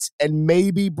fight and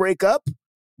maybe break up,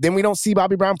 then we don't see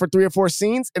Bobby Brown for 3 or 4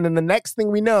 scenes. And then the next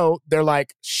thing we know, they're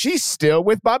like, she's still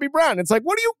with Bobby Brown. It's like,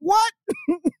 what?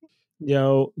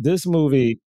 Yo, this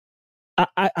movie,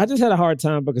 I just had a hard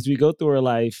time because we go through her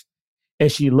life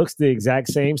and she looks the exact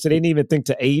same. So they didn't even think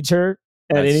to age her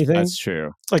at anything. That's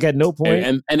true. Like at no point.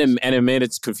 And it made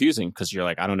it confusing because you're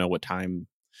like, I don't know what time.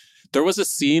 There was a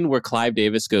scene where Clive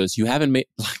Davis goes, you haven't made,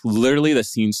 like literally the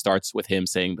scene starts with him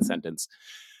saying the sentence,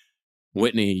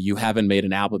 Whitney, you haven't made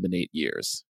an album in 8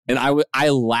 years. And I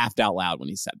laughed out loud when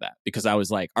he said that because I was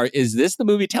like, is this the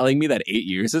movie telling me that 8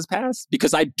 years has passed?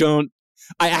 Because I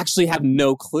actually have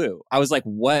no clue. I was like,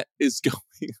 what is going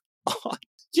on?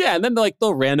 Yeah. And then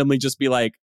they'll randomly just be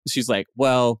like, she's like,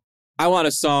 well, I want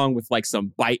a song with like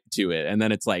some bite to it. And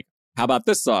then it's like, how about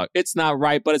this song? It's not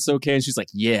right, but it's okay. And she's like,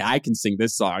 yeah, I can sing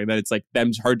this song. And then it's like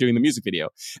her doing the music video.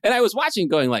 And I was watching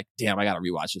going like, damn, I got to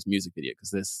rewatch this music video because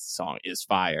this song is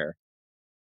fire.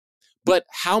 But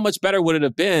how much better would it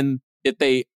have been if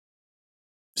they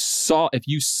saw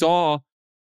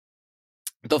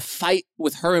the fight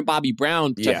with her and Bobby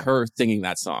Brown to her singing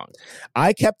that song.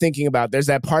 I kept thinking about, there's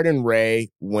that part in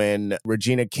Ray when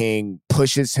Regina King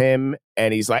pushes him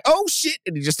and he's like, oh shit,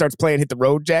 and he just starts playing Hit the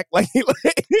Road Jack. Like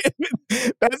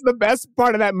that's the best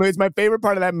part of that movie. It's my favorite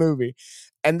part of that movie.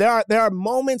 And there are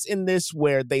moments in this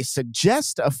where they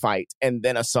suggest a fight and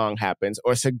then a song happens,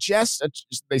 or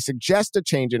they suggest a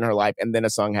change in her life and then a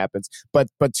song happens. But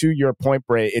to your point,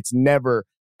 Bray, it's never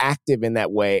active in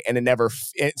that way, and it never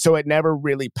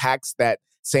really packs that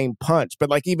same punch.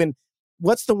 But like, even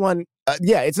what's the one?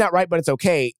 It's not right, but it's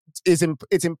okay.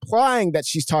 It's implying that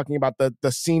she's talking about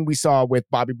the scene we saw with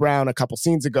Bobby Brown a couple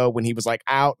scenes ago when he was like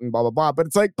out and blah blah blah. But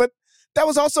it's like, but that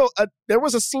was also there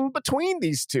was a scene between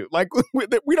these two. Like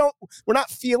we're not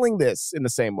feeling this in the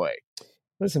same way.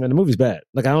 Listen, man, the movie's bad.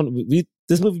 Like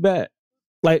this movie's bad.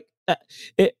 Like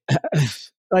it.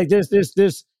 Like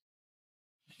there's.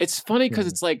 It's funny because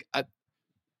it's like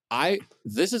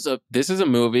this is a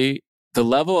movie. The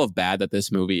level of bad that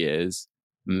this movie is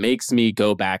makes me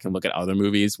go back and look at other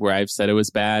movies where I've said it was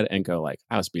bad and go like,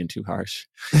 I was being too harsh.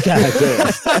 God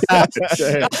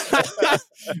damn.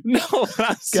 No,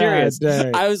 I'm serious.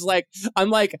 I'm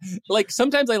like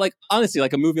sometimes I like, honestly,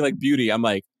 like a movie like Beauty, I'm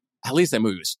like, at least that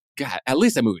movie was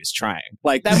trying.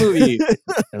 Like that movie.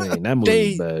 I mean, that movie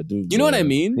was bad, dude. You know what I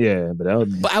mean? Yeah, but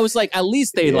I was like, at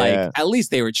least they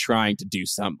were trying to do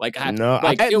something. Like I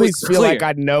at least feel like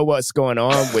I know what's going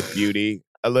on with Beauty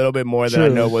a little bit more than I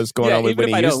know what's going on with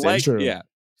Whitney Houston.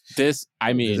 This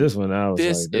one, I was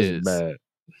this is bad.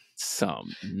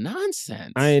 Some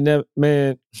nonsense. I ain't never,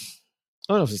 man. I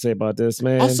don't know what to say about this,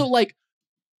 man. Also, like,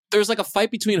 there's like a fight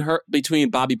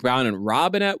between Bobby Brown and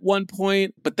Robin at one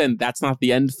point, but then that's not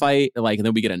the end fight. Like, and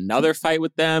then we get another fight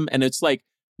with them, and it's like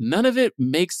none of it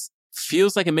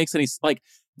feels like it makes any, like,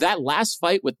 that last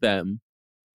fight with them.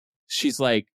 She's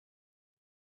like,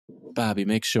 Bobby,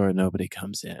 make sure nobody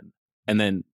comes in, and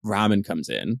then Robin comes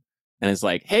in and is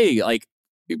like, hey, like,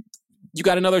 you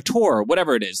got another tour, or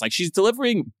whatever it is. Like, she's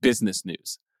delivering business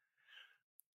news,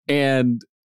 and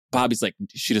Bobby's like,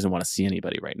 she doesn't want to see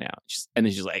anybody right now. And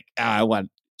then she's like,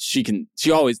 she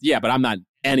always, but I'm not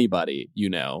anybody, you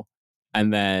know?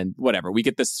 And then whatever, we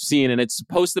get this scene, and it's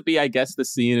supposed to be, I guess, the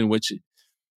scene in which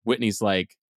Whitney's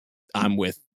like, I'm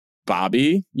with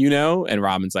Bobby, you know? And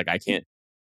Robin's like, I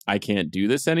can't do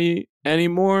this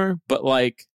anymore. But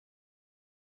like,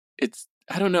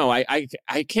 I don't know. I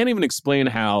can't even explain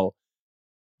how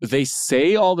they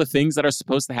say all the things that are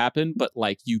supposed to happen, but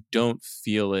like, you don't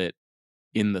feel it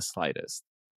in the slightest.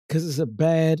 Because it's a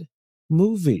bad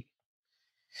movie.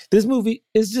 This movie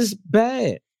is just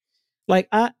bad. Like,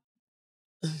 what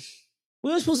are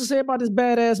we supposed to say about this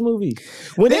badass movie?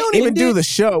 When they don't even do the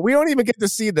show. We don't even get to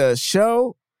see the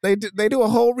show. They do a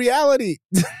whole reality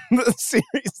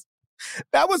series.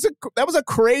 That was a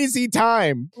crazy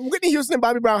time. Whitney Houston and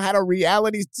Bobby Brown had a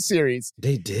reality series.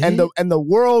 They did, and the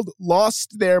world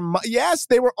lost their. Yes,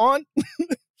 they were on.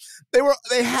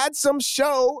 They had some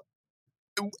show.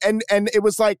 And it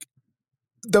was like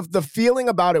the feeling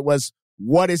about it was,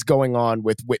 what is going on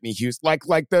with Whitney Houston?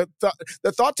 Like the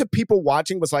thought to people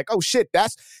watching was like, oh shit,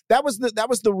 that was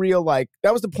the real, like,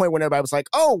 that was the point when everybody was like,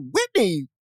 oh, Whitney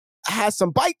has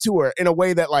some bite to her, in a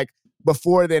way that, like,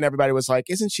 before then everybody was like,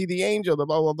 isn't she the angel? The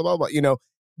blah blah blah blah. You know,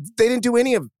 they didn't do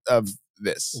any of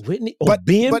this. Whitney, but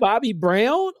Bobby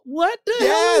Brown. What the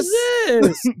hell is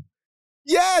this?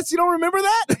 Yes, you don't remember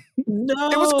that?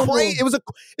 No, it was crazy.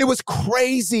 It was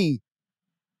crazy.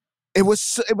 It was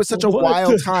such a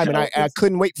wild time, and I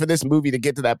couldn't wait for this movie to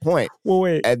get to that point. Well,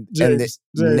 wait, and this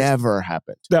never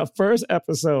happened. The first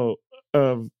episode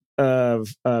of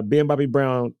being Bobby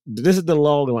Brown. This is the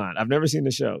log line. I've never seen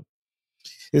the show.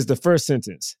 Is the first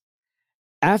sentence.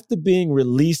 After being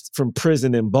released from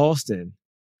prison in Boston,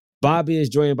 Bobby is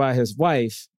joined by his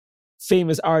wife,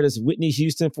 famous artist Whitney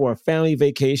Houston, for a family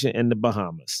vacation in the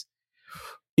Bahamas.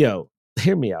 Yo,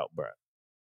 hear me out, bro.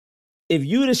 If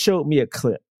you'd have showed me a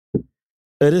clip of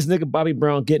this nigga Bobby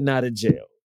Brown getting out of jail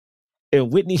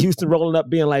and Whitney Houston rolling up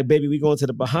being like, baby, we going to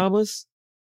the Bahamas,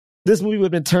 this movie would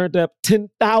have been turned up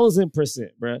 10,000%,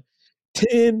 bro.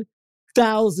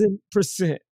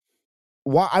 10,000%.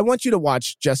 Well, I want you to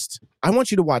watch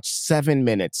 7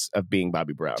 minutes of Being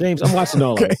Bobby Brown. James, I'm watching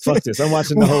all of it. Fuck this. I'm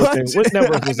watching the whole thing. What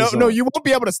network was this on? No, you won't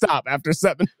be able to stop after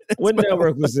 7 minutes. What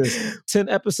network was this? 10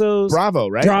 episodes? Bravo,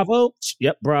 right? Bravo?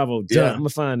 Yep, Bravo. Yeah. I'm going to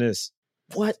find this.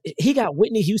 What? He got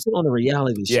Whitney Houston on a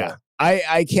reality show. Yeah.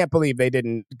 I can't believe they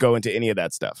didn't go into any of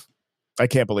that stuff. I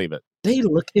can't believe it. They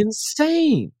look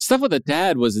insane. Stuff with the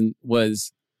dad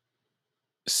was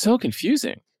so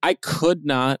confusing. I could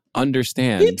not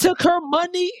understand. He took her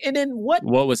money, and then what?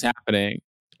 What was happening?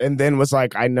 And then was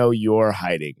like, I know you're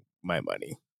hiding my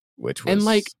money, which was... And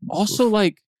like, also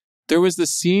like, there was the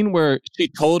scene where she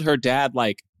told her dad,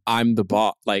 like, I'm the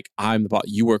boss,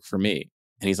 you work for me.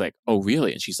 And he's like, oh,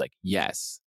 really? And she's like,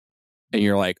 yes. And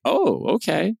you're like, oh,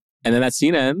 okay. And then that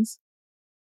scene ends.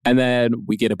 And then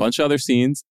we get a bunch of other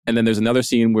scenes. And then there's another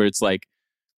scene where it's like,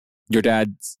 your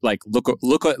dad's like, look at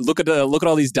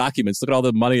all these documents, look at all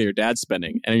the money your dad's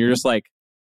spending. And you're just like,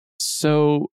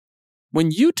 so when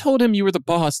you told him you were the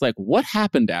boss, like, what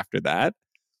happened after that?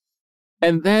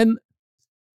 And then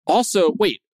also,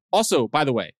 by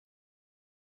the way,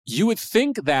 you would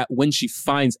think that when she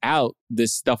finds out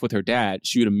this stuff with her dad,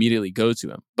 she would immediately go to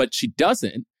him, but she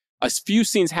doesn't. A few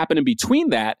scenes happen in between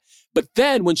that. But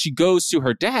then when she goes to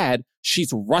her dad,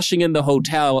 she's rushing in the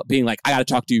hotel being like, I got to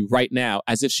talk to you right now,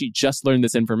 as if she just learned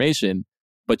this information,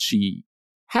 but she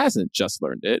hasn't just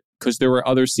learned it because there were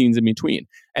other scenes in between.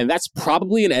 And that's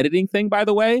probably an editing thing, by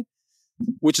the way,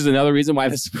 which is another reason why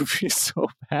this movie is so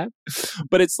bad.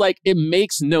 But it's like, it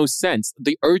makes no sense.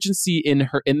 The urgency in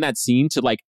that scene to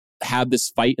like have this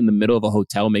fight in the middle of a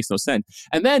hotel makes no sense.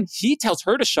 And then he tells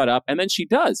her to shut up, and then she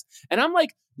does. And I'm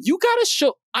like, you got to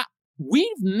show... We've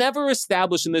never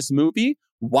established in this movie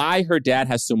why her dad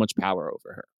has so much power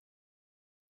over her.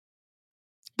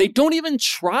 They don't even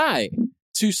try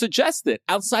to suggest it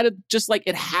outside of just like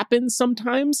it happens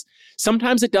sometimes.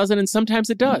 Sometimes it doesn't, and sometimes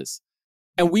it does.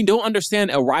 And we don't understand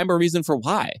a rhyme or reason for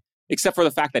why, except for the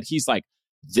fact that he's like,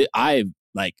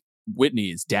 Whitney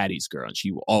is daddy's girl, and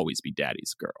she will always be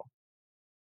daddy's girl.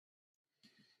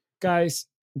 Guys,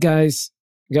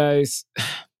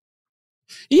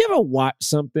 you ever watch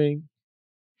something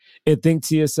and think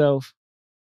to yourself,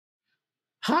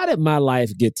 how did my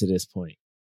life get to this point?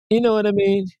 You know what I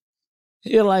mean?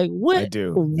 You're like, what? I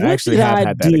do. What I actually did have I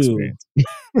had that do experience.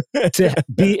 to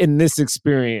be in this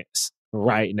experience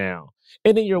right now?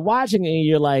 And then you're watching it and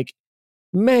you're like,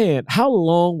 man, how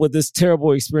long would this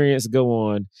terrible experience go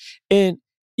on? And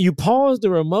you pause the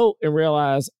remote and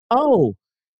realize, oh,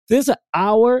 there's an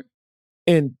hour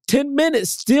and 10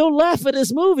 minutes still left of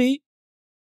this movie.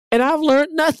 And I've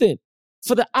learned nothing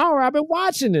for the hour I've been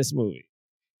watching this movie.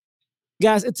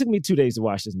 Guys, it took me 2 days to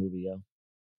watch this movie, yo.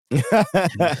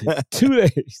 2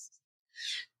 days.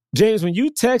 James, when you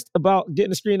text about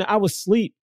getting a screen, I was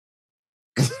asleep.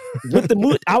 With the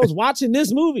movie, I was watching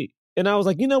this movie. And I was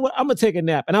like, you know what? I'm going to take a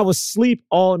nap. And I was asleep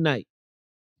all night.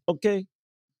 Okay?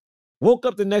 Woke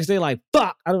up the next day like,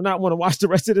 fuck, I do not want to watch the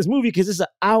rest of this movie because it's an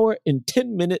hour and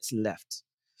 10 minutes left.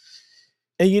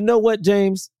 And you know what,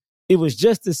 James? It was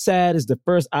just as sad as the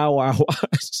first hour I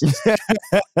watched.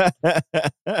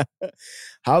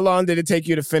 How long did it take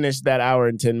you to finish that hour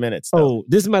and 10 minutes? Though? Oh,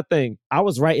 this is my thing. I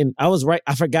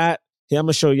forgot. Here, I'm going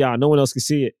to show y'all. No one else can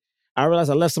see it. I realized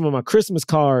I left some of my Christmas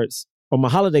cards or my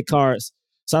holiday cards.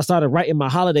 So I started writing my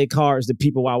holiday cards to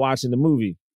people while watching the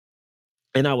movie.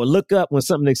 And I would look up when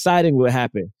something exciting would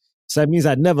happen. So that means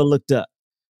I never looked up.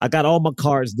 I got all my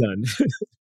cards done.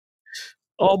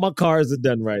 All my cards are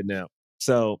done right now.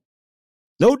 So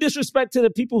no disrespect to the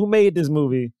people who made this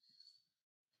movie.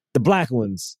 The black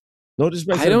ones. No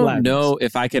disrespect to the black ones. I don't know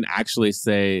if I can actually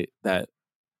say that,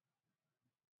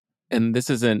 and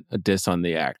this isn't a diss on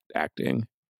the acting,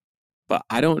 but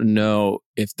I don't know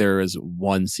if there is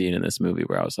one scene in this movie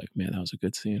where I was like, man, that was a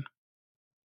good scene.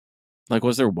 Like,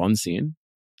 was there one scene?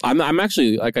 I'm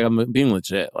actually, like, I'm being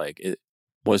legit. Like,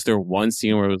 was there one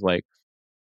scene where it was like...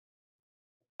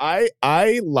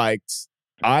 I liked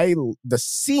the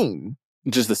scene.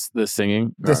 Just the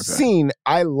singing? The scene,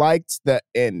 I liked the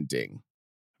ending.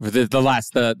 The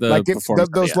last like performance.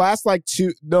 Those last like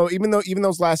two, no, even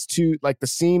those last two, like the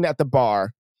scene at the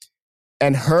bar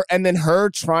and then her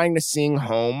trying to sing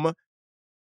Home,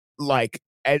 like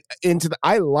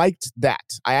I liked that.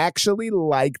 I actually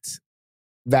liked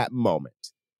that moment.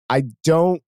 I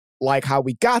don't like how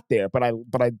we got there, but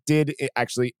I did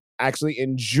actually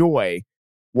enjoy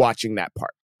watching that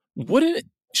part.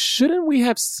 Shouldn't we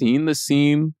have seen the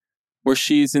scene where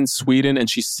she's in Sweden and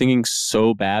she's singing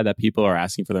so bad that people are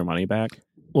asking for their money back?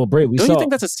 Well, Bray, don't you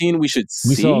think that's a scene we should see?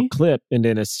 We saw a clip and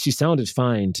then she sounded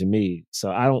fine to me.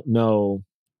 So I don't know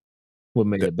what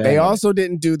made it bad. They also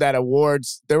didn't do that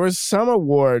awards. There was some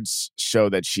awards show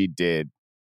that she did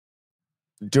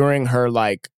during her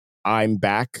like I'm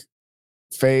back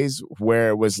phase where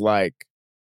it was like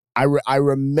I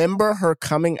remember her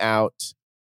coming out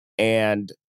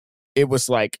and it was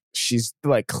like she's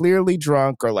like clearly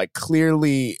drunk or like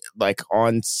clearly like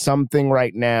on something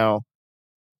right now.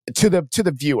 To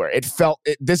the viewer,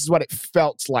 this is what it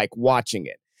felt like watching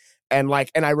it, and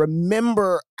I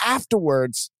remember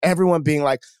afterwards everyone being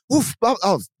like, "Oof,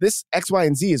 oh, this X, Y,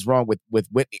 and Z is wrong with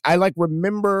Whitney." I like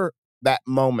remember that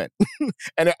moment.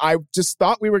 And I just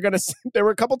thought we were going to, there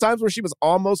were a couple times where she was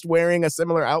almost wearing a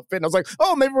similar outfit. And I was like,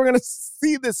 oh, maybe we're going to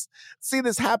see this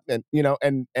happen, you know?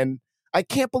 And I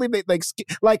can't believe they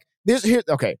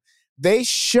okay. They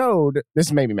showed,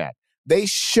 this made me mad. They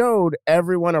showed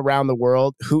everyone around the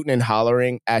world hooting and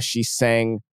hollering as she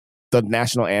sang the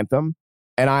national anthem.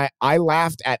 And I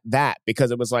laughed at that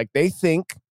because it was like, they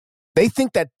think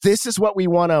that this is what we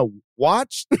want to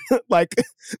watch. Like,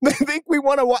 they think we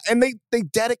want to watch. And they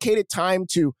dedicated time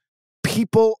to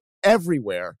people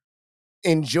everywhere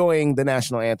enjoying the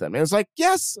national anthem. And it was like,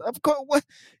 yes, of course. What?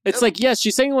 It's like, yes,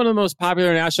 she's singing one of the most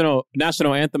popular national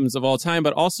anthems of all time,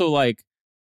 but also like,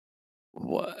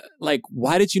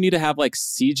 why did you need to have like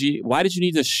CG? Why did you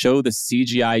need to show the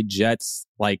CGI jets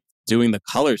like doing the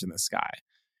colors in the sky?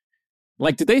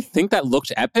 Like, did they think that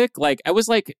looked epic? Like, I was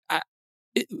like,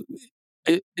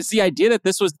 it's the idea that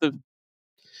this was the.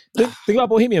 Think about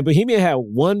Bohemian. Bohemian had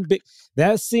one big.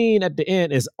 That scene at the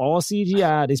end is all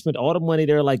CGI. They spent all the money.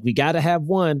 They're like, we got to have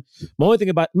one. My only thing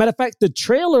about, matter of fact, the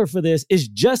trailer for this is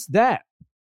just that.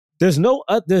 There's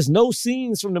no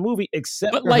scenes from the movie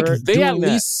except. But like, her they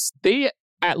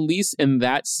at least in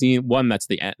that scene, one, that's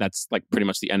the end. That's like pretty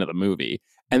much the end of the movie.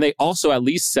 And they also at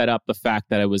least set up the fact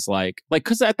that it was like,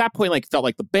 because at that point, like, felt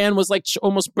like the band was like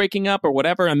almost breaking up or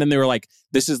whatever. And then they were like,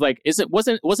 this is like,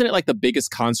 wasn't it like the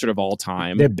biggest concert of all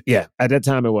time? Yeah. At that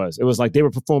time it was. It was like they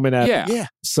were performing at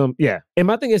And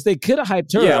my thing is, they could have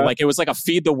hyped her up. Yeah, like it was like a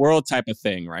feed the world type of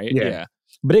thing, right? Yeah.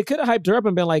 But they could have hyped her up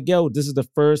and been like, yo, this is the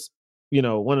first,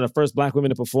 one of the first Black women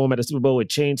to perform at a Super Bowl. It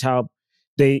changed how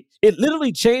it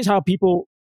literally changed how people.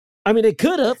 I mean, they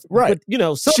could have, right?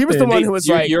 But, she was the one who was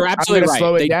like, "You're absolutely right."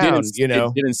 Slow it they down, They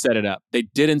didn't set it up. They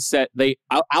didn't set.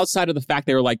 Outside of the fact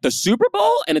they were like the Super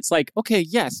Bowl, and it's like, okay,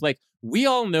 yes, like we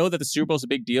all know that the Super Bowl is a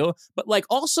big deal, but like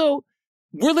also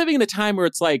we're living in a time where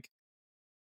it's like,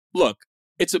 look,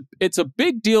 it's a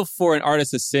big deal for an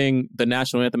artist to sing the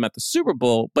national anthem at the Super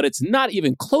Bowl, but it's not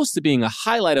even close to being a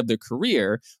highlight of their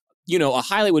career. A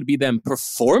highlight would be them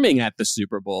performing at the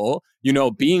Super Bowl,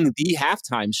 being the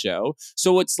halftime show.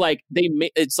 So it's like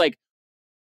it's like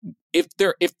if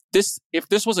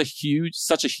this was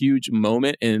such a huge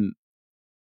moment in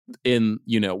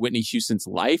Whitney Houston's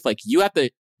life, like you have to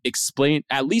explain,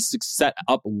 at least set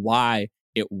up why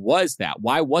it was that.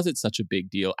 Why was it such a big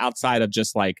deal outside of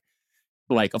just like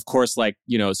of course, like,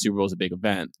 Super Bowl is a big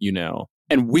event,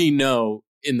 and we know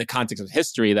in the context of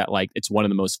history that like it's one of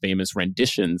the most famous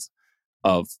renditions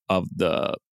of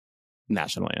the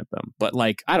national anthem. But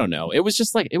like, I don't know, it was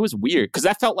just like, it was weird because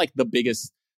that felt like the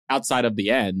biggest, outside of the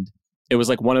end, it was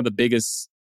like one of the biggest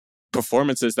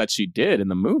performances that she did in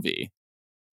the movie.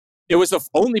 It was the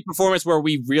only performance where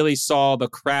we really saw the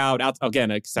crowd out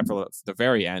again, except for the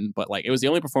very end, but like it was the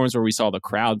only performance where we saw the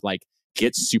crowd like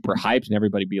get super hyped and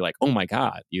everybody be like, oh my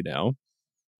God,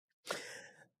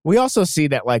 We also see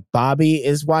that like Bobby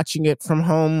is watching it from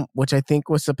home, which I think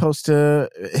was supposed to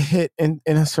hit in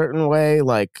a certain way.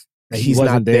 Like he's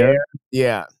not there.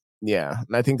 Yeah.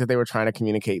 And I think that they were trying to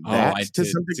communicate that to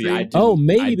some degree.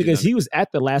 Maybe because he was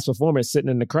at the last performance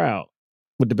sitting in the crowd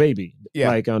with the baby. Yeah.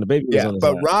 Like the baby was on his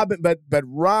lap. But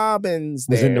Robin's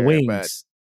was there, in the wings.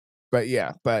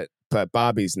 But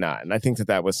Bobby's not. And I think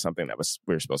that was something that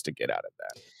we were supposed to get out of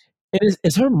that. And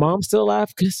is her mom still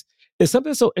alive? Because it's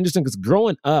something so interesting, because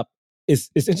growing up,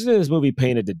 it's interesting this movie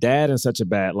painted the dad in such a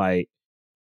bad light.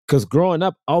 Because growing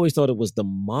up, I always thought it was the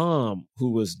mom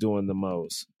who was doing the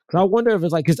most. And I wonder if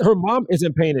it's like, because her mom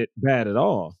isn't painted bad at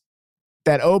all.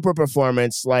 That Oprah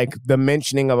performance, like the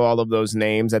mentioning of all of those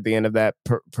names at the end of that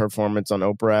performance on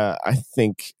Oprah, I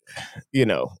think,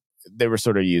 they were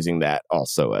sort of using that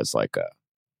also as like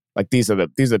these are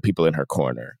the people in her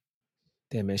corner.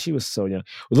 Damn, man, she was so young.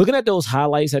 Looking at those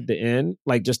highlights at the end,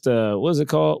 like just what is it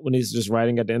called when he's just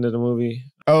writing at the end of the movie?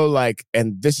 Oh, like,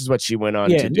 and this is what she went on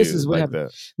to do. This is what happened.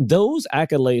 Those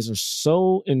accolades are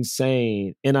so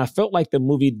insane, and I felt like the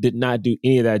movie did not do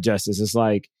any of that justice. It's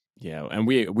like, yeah, and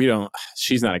we don't.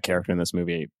 She's not a character in this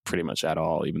movie pretty much at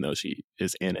all, even though she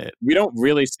is in it. We don't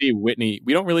really see Whitney.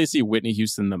 We don't really see Whitney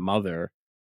Houston, the mother,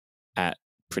 at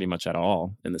pretty much at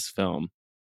all in this film.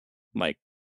 Like,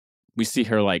 we see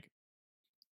her like.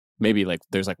 Maybe like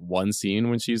there's like one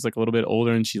scene when she's like a little bit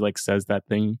older and she like says that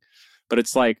thing, but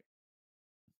it's like,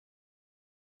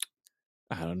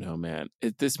 I don't know, man.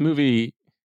 This movie,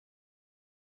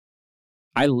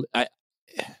 I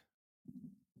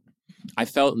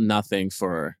felt nothing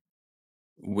for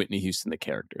Whitney Houston, the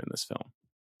character in this film.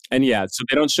 And yeah, so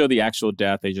they don't show the actual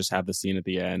death. They just have the scene at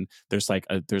the end. There's like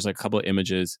a couple of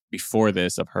images before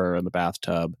this of her in the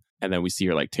bathtub. and then we see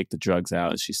her like take the drugs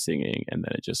out and she's singing, and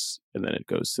then it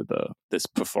goes to this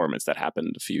performance that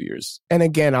happened a few years. And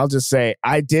again, I'll just say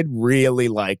I did really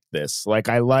like this. Like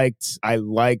I liked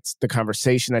the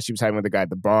conversation that she was having with the guy at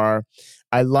the bar.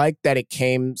 I liked that it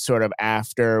came sort of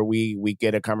after we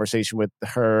get a conversation with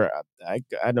her. I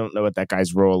don't know what that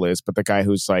guy's role is, but the guy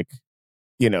who's like,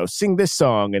 sing this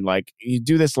song and like you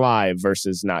do this live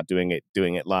versus not doing it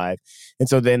live. And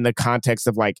so then the context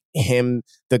of like him,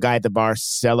 the guy at the bar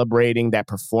celebrating that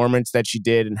performance that she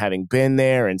did and having been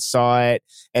there and saw it.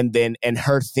 And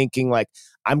her thinking like,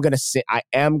 I am going to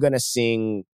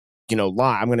sing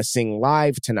live. I'm going to sing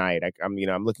live tonight.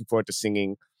 I'm looking forward to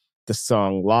singing the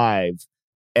song live.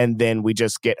 And then we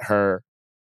just get her,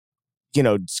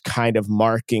 kind of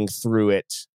marking through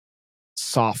it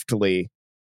softly,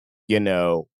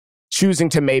 choosing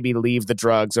to maybe leave the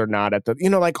drugs or not at the,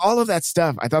 like all of that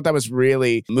stuff. I thought that was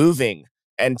really moving.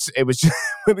 And it was just,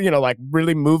 like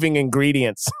really moving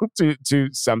ingredients to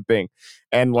something.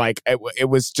 And like, it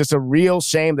was just a real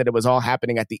shame that it was all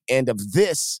happening at the end of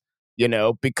this,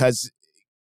 because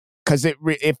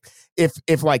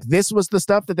if like this was the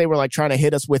stuff that they were like trying to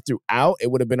hit us with throughout,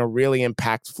 it would have been a really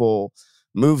impactful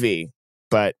movie.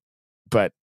 But they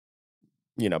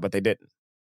didn't.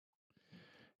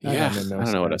 Yeah, I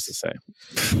don't know what else to say.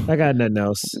 I got nothing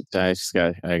else. I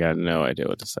got no idea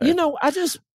what to say. I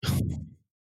just,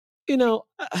 I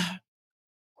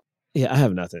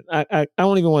have nothing. I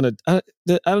don't even want to. I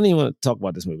don't even want to talk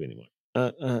about this movie anymore.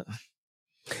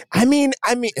 I mean,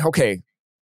 okay.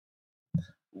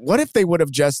 What if they would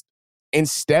have just,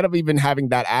 instead of even having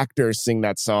that actor sing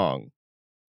that song,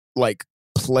 like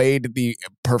played the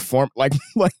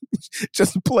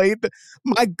just played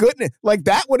my goodness, like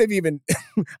that would have even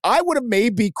I would have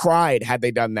maybe cried had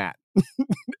they done that.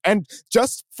 And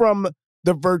just from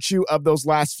the virtue of those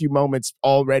last few moments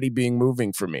already being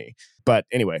moving for me. But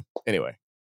anyway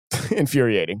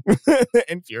infuriating.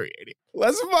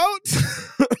 Let's vote.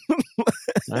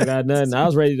 I got nothing. I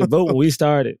was ready to vote when we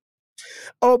started.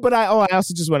 I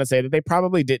also just want to say that they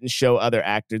probably didn't show other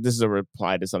actors. This is a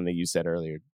reply to something you said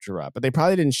earlier, Gerard, but they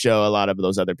probably didn't show a lot of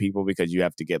those other people because you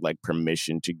have to get like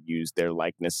permission to use their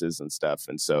likenesses and stuff.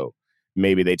 And so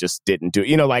maybe they just didn't do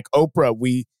it. Like Oprah,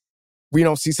 we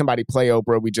don't see somebody play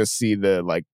Oprah. We just see the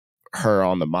like her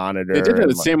on the monitor. They did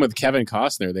the same with Kevin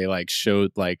Costner. They like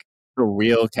showed like the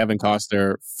real Kevin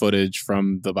Costner footage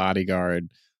from The Bodyguard,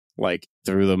 like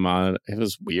through the monitor. It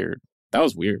was weird. That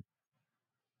was weird.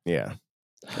 Yeah.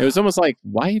 It was almost like,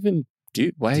 why even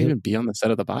be on the set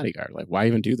of The Bodyguard? Like, why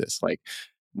even do this? Like,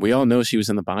 we all know she was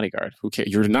in The Bodyguard. Who cares?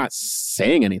 You're not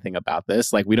saying anything about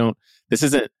this. Like, this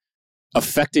isn't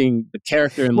affecting the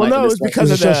character in life. Well, no, it was because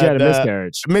of she had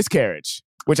a miscarriage,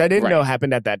 which I didn't know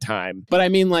happened at that time. But I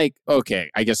mean, like,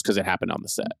 okay, I guess because it happened on the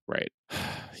set, right?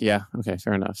 Yeah, okay,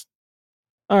 fair enough.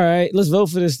 All right, let's vote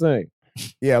for this thing.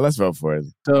 Yeah, let's vote for it.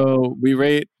 So we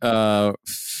rate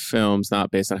films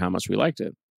not based on how much we liked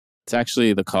it. It's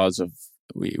actually the cause of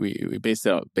we based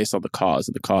it based on the cause,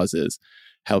 and the cause is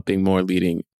helping more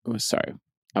leading. Oh, sorry,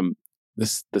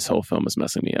 this whole film is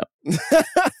messing me up.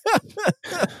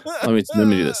 Let me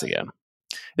do this again.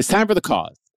 It's time for the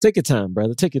cause. Take your time,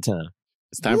 brother. Take your time.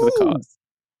 It's time for the cause.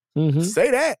 Mm-hmm.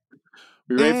 Say that.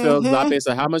 We rate films not based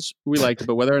on how much we liked it,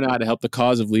 but whether or not it helped the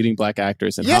cause of leading Black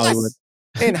actors in Hollywood.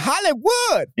 In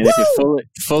Hollywood. And if it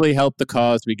fully helped the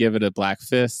cause, we give it a black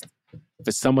fist. If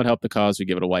it somewhat helped the cause, we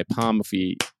give it a white palm. If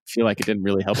we feel like it didn't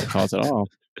really help the cause at all,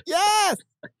 yes,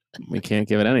 we can't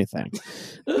give it anything.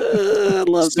 I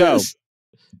love this.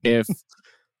 If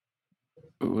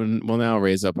we'll now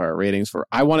raise up our ratings for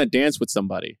I Want to Dance with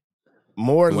Somebody.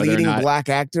 More leading Black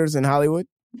actors in Hollywood.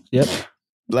 Yep.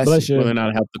 Bless you. Whether or not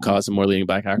it helped the cause of more leading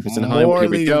Black actors in Hollywood. More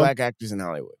leading Black actors in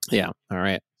Hollywood. Yeah. All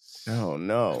right. Oh,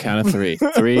 no. Count of three.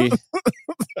 3,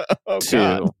 oh, 2,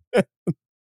 God.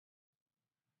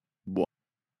 1.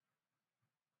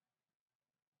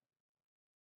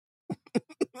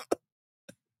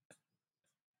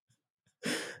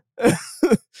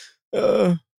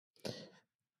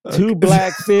 Two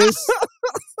black fists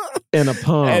and a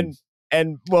palm.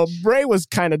 And well, Bray was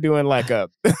kind of doing like a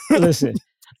listen.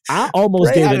 I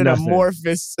almost gave it nothing.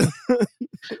 Amorphous.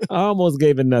 I almost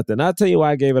gave it nothing. I'll tell you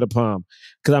why I gave it a palm.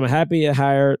 Because I'm happy I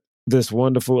hired this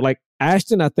wonderful, like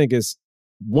Ashton, I think is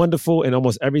wonderful in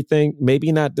almost everything.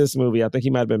 Maybe not this movie. I think he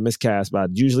might have been miscast, but I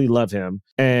usually love him.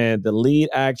 And the lead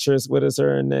actress, what is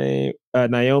her name?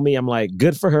 Naomi. I'm like,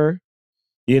 good for her.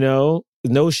 No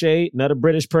shade. Not a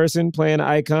British person playing an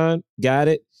icon. Got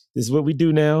it. This is what we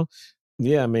do now.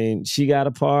 Yeah, I mean, she got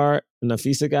a part.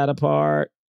 Nafisa got a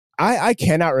part. I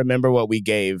cannot remember what we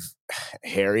gave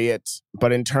Harriet,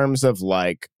 but in terms of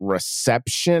like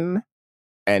reception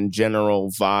and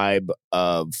general vibe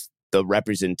of the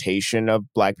representation of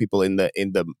Black people in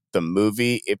the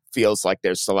movie, it feels like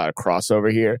there's a lot of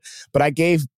crossover here.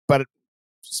 But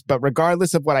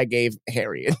regardless of what I gave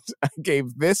Harriet, I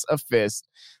gave this a fist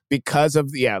because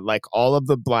of like all of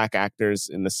the Black actors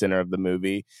in the center of the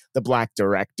movie, the Black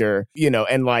director,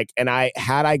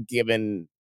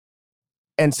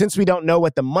 and since we don't know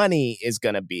what the money is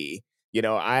going to be,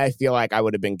 I feel like I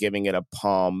would have been giving it a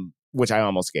palm, which I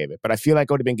almost gave it, but I feel like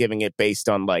I would have been giving it based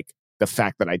on like the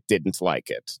fact that I didn't like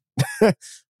it.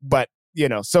 But,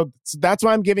 so that's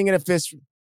why I'm giving it a fist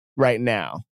right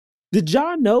now. Did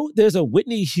y'all know there's a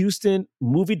Whitney Houston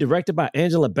movie directed by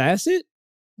Angela Bassett?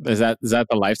 Is that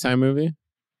the Lifetime movie?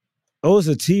 Oh, it's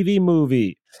a TV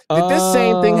movie. Did this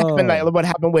same thing happen? Like what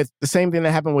happened with the same thing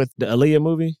that happened with the Aaliyah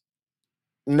movie?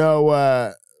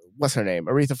 No, what's her name?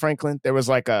 Aretha Franklin. There was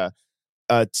like a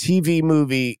TV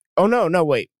movie. Oh no,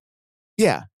 wait.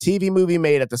 Yeah, TV movie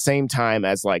made at the same time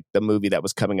as like the movie that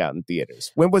was coming out in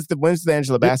theaters. When's the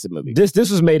Angela Bassett movie? This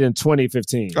was made in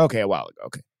 2015. Okay, a while ago.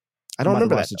 Okay, I don't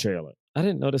remember that the trailer. I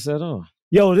didn't notice that at all.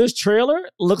 Yo, this trailer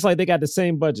looks like they got the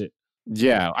same budget.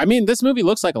 Yeah, I mean, this movie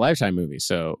looks like a Lifetime movie,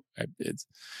 so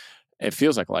it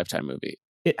feels like a Lifetime movie.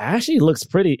 It actually looks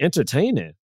pretty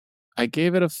entertaining. I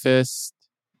gave it a fist.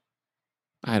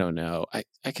 I don't know. I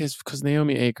guess because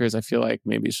Naomi Akers, I feel like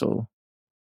maybe she'll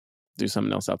do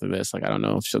something else after this. Like, I don't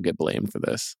know if she'll get blamed for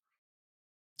this.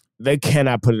 They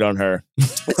cannot put it on her.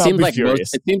 It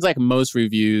seems like most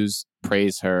reviews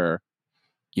praise her,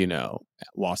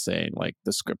 while saying like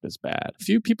the script is bad. A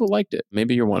few people liked it.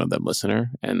 Maybe you're one of them,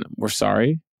 listener, and we're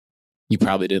sorry. You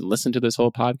probably didn't listen to this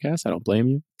whole podcast. I don't blame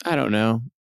you. I don't know.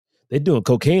 They doing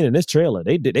cocaine in this trailer.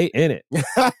 They in it.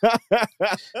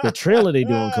 The trailer, they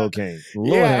doing cocaine.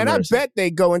 Lord have mercy. I bet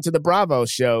they go into the Bravo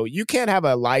show. You can't have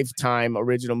a Lifetime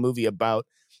original movie about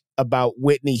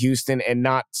Whitney Houston and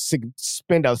not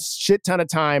spend a shit ton of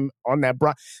time on that.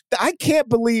 I can't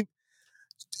believe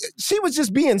she was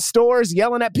just being stores,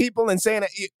 yelling at people and saying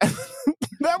that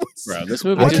was. Bro, this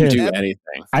movie didn't do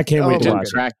anything. I can't wait to watch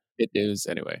it. It is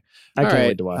anyway. I can't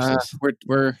wait to watch this.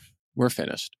 We're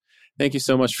finished. Thank you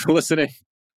so much for listening.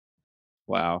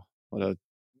 Wow, what a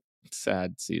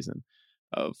sad season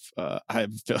of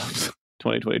films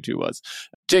 2022 was.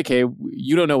 JK,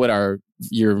 you don't know what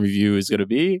your review is going to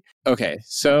be. Okay,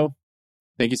 so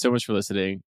thank you so much for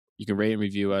listening. You can rate and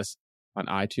review us on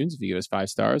iTunes. If you give us 5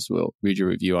 stars, we'll read your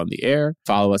review on the air.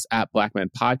 Follow us at Black Men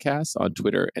Podcast on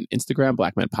Twitter and Instagram.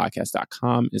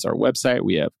 BlackmenPodcast.com is our website.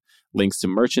 We have links to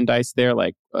merchandise there,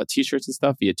 like t-shirts and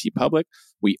stuff via TeePublic.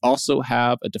 We also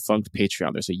have a defunct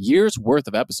Patreon. There's a year's worth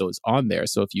of episodes on there.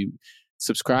 So if you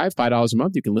subscribe, $5 a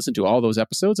month, you can listen to all those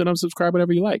episodes and unsubscribe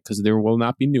whenever you like, because there will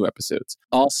not be new episodes.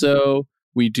 Also,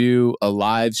 we do a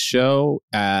live show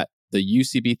at the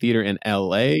UCB Theater in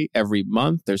LA every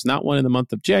month. There's not one in the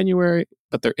month of January,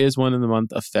 but there is one in the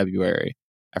month of February.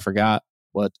 I forgot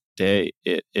what day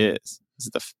it is. Is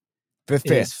it the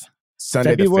 5th?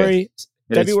 Sunday February,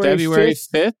 the 5th. February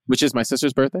 5th, which is my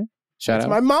sister's birthday. Shout out. It's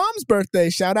my mom's birthday.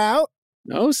 Shout out.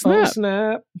 Oh, snap. Oh,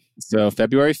 snap. So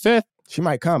February 5th. She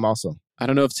might come also. I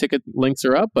don't know if ticket links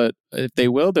are up, but if they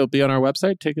will, they'll be on our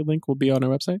website. Ticket link will be on our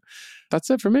website. That's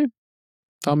it for me.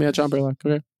 Follow me at John Burlock.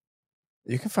 Okay.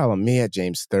 You can follow me at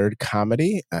James Third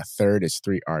Comedy. Third is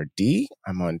 3RD.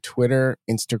 I'm on Twitter,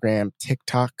 Instagram,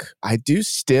 TikTok. I do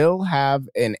still have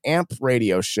an AMP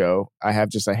radio show. I have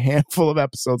just a handful of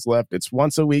episodes left. It's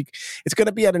once a week. It's going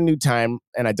to be at a new time,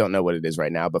 and I don't know what it is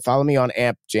right now, but follow me on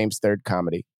AMP, James Third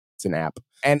Comedy. It's an app.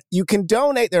 And you can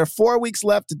donate. There are 4 weeks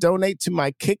left to donate to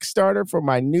my Kickstarter for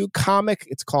my new comic.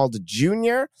 It's called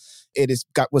Junior. It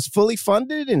was fully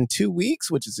funded in 2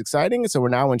 weeks, which is exciting. So we're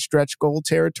now in stretch goal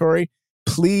territory.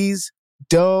 Please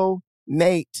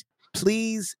donate.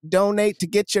 Please donate to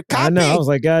get your copy. I know. I was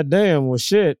like, God damn. Well,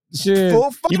 shit.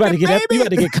 Full you about to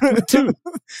get covered too.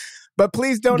 But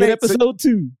please donate. Get episode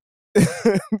 2.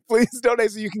 Please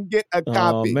donate so you can get a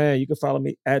copy. Oh, man. You can follow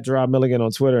me at Gerard Milligan on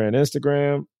Twitter and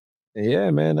Instagram. Yeah,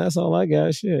 man. That's all I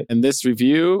got. Shit. And this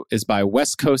review is by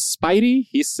West Coast Spidey.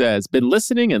 He says, been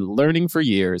listening and learning for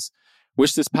years.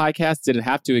 Wish this podcast didn't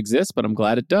have to exist, but I'm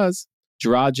glad it does.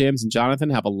 Gerard, James, and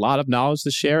Jonathan have a lot of knowledge to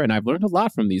share, and I've learned a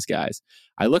lot from these guys.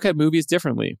 I look at movies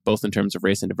differently, both in terms of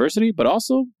race and diversity, but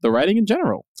also the writing in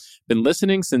general. Been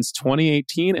listening since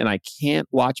 2018, and I can't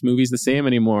watch movies the same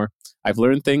anymore. I've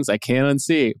learned things I can't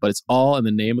unsee, but it's all in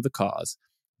the name of the cause.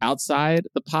 Outside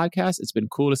the podcast, it's been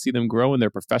cool to see them grow in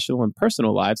their professional and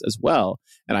personal lives as well,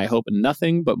 and I hope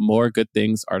nothing but more good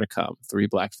things are to come. 3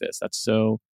 Black Fists. That's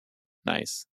so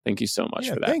nice. Thank you so much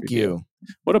for that. Thank you.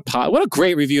 What a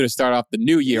great review to start off the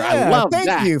new year. I love that.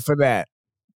 Thank you for that.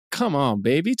 Come on,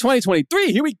 baby.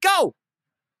 2023. Here we go.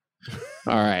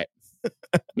 All right.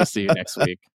 We'll see you next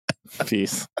week.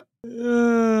 Peace.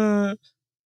 Forever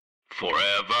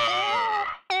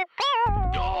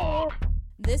Dog.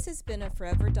 This has been a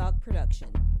Forever Dog production,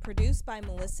 produced by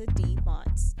Melissa D.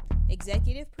 Montz,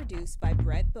 executive produced by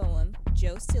Brett Boehm,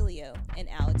 Joe Cilio, and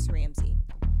Alex Ramsey.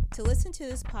 To listen to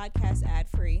this podcast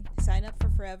ad-free, sign up for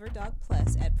Forever Dog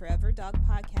Plus at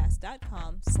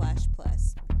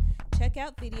foreverdogpodcast.com/plus. Check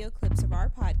out video clips of our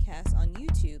podcast on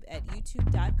YouTube at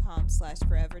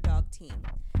youtube.com/foreverdogteam.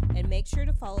 And make sure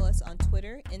to follow us on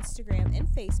Twitter, Instagram, and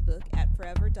Facebook at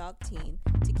Forever Dog Team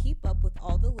to keep up with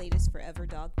all the latest Forever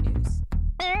Dog news.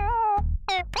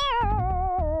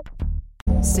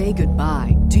 Say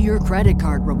goodbye to your credit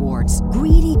card rewards.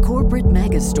 Greedy corporate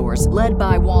mega stores, led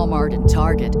by Walmart and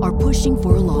Target, are pushing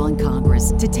for a law in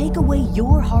Congress to take away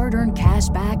your hard-earned cash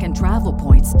back and travel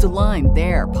points to line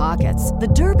their pockets. The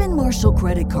Durbin-Marshall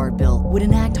credit card bill would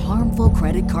enact harmful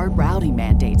credit card routing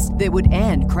mandates that would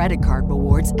end credit card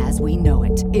rewards as we know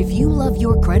it. If you love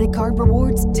your credit card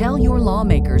rewards, tell your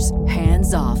lawmakers,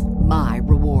 hands off my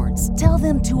rewards. Tell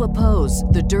them to oppose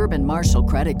the Durbin-Marshall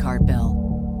credit card bill.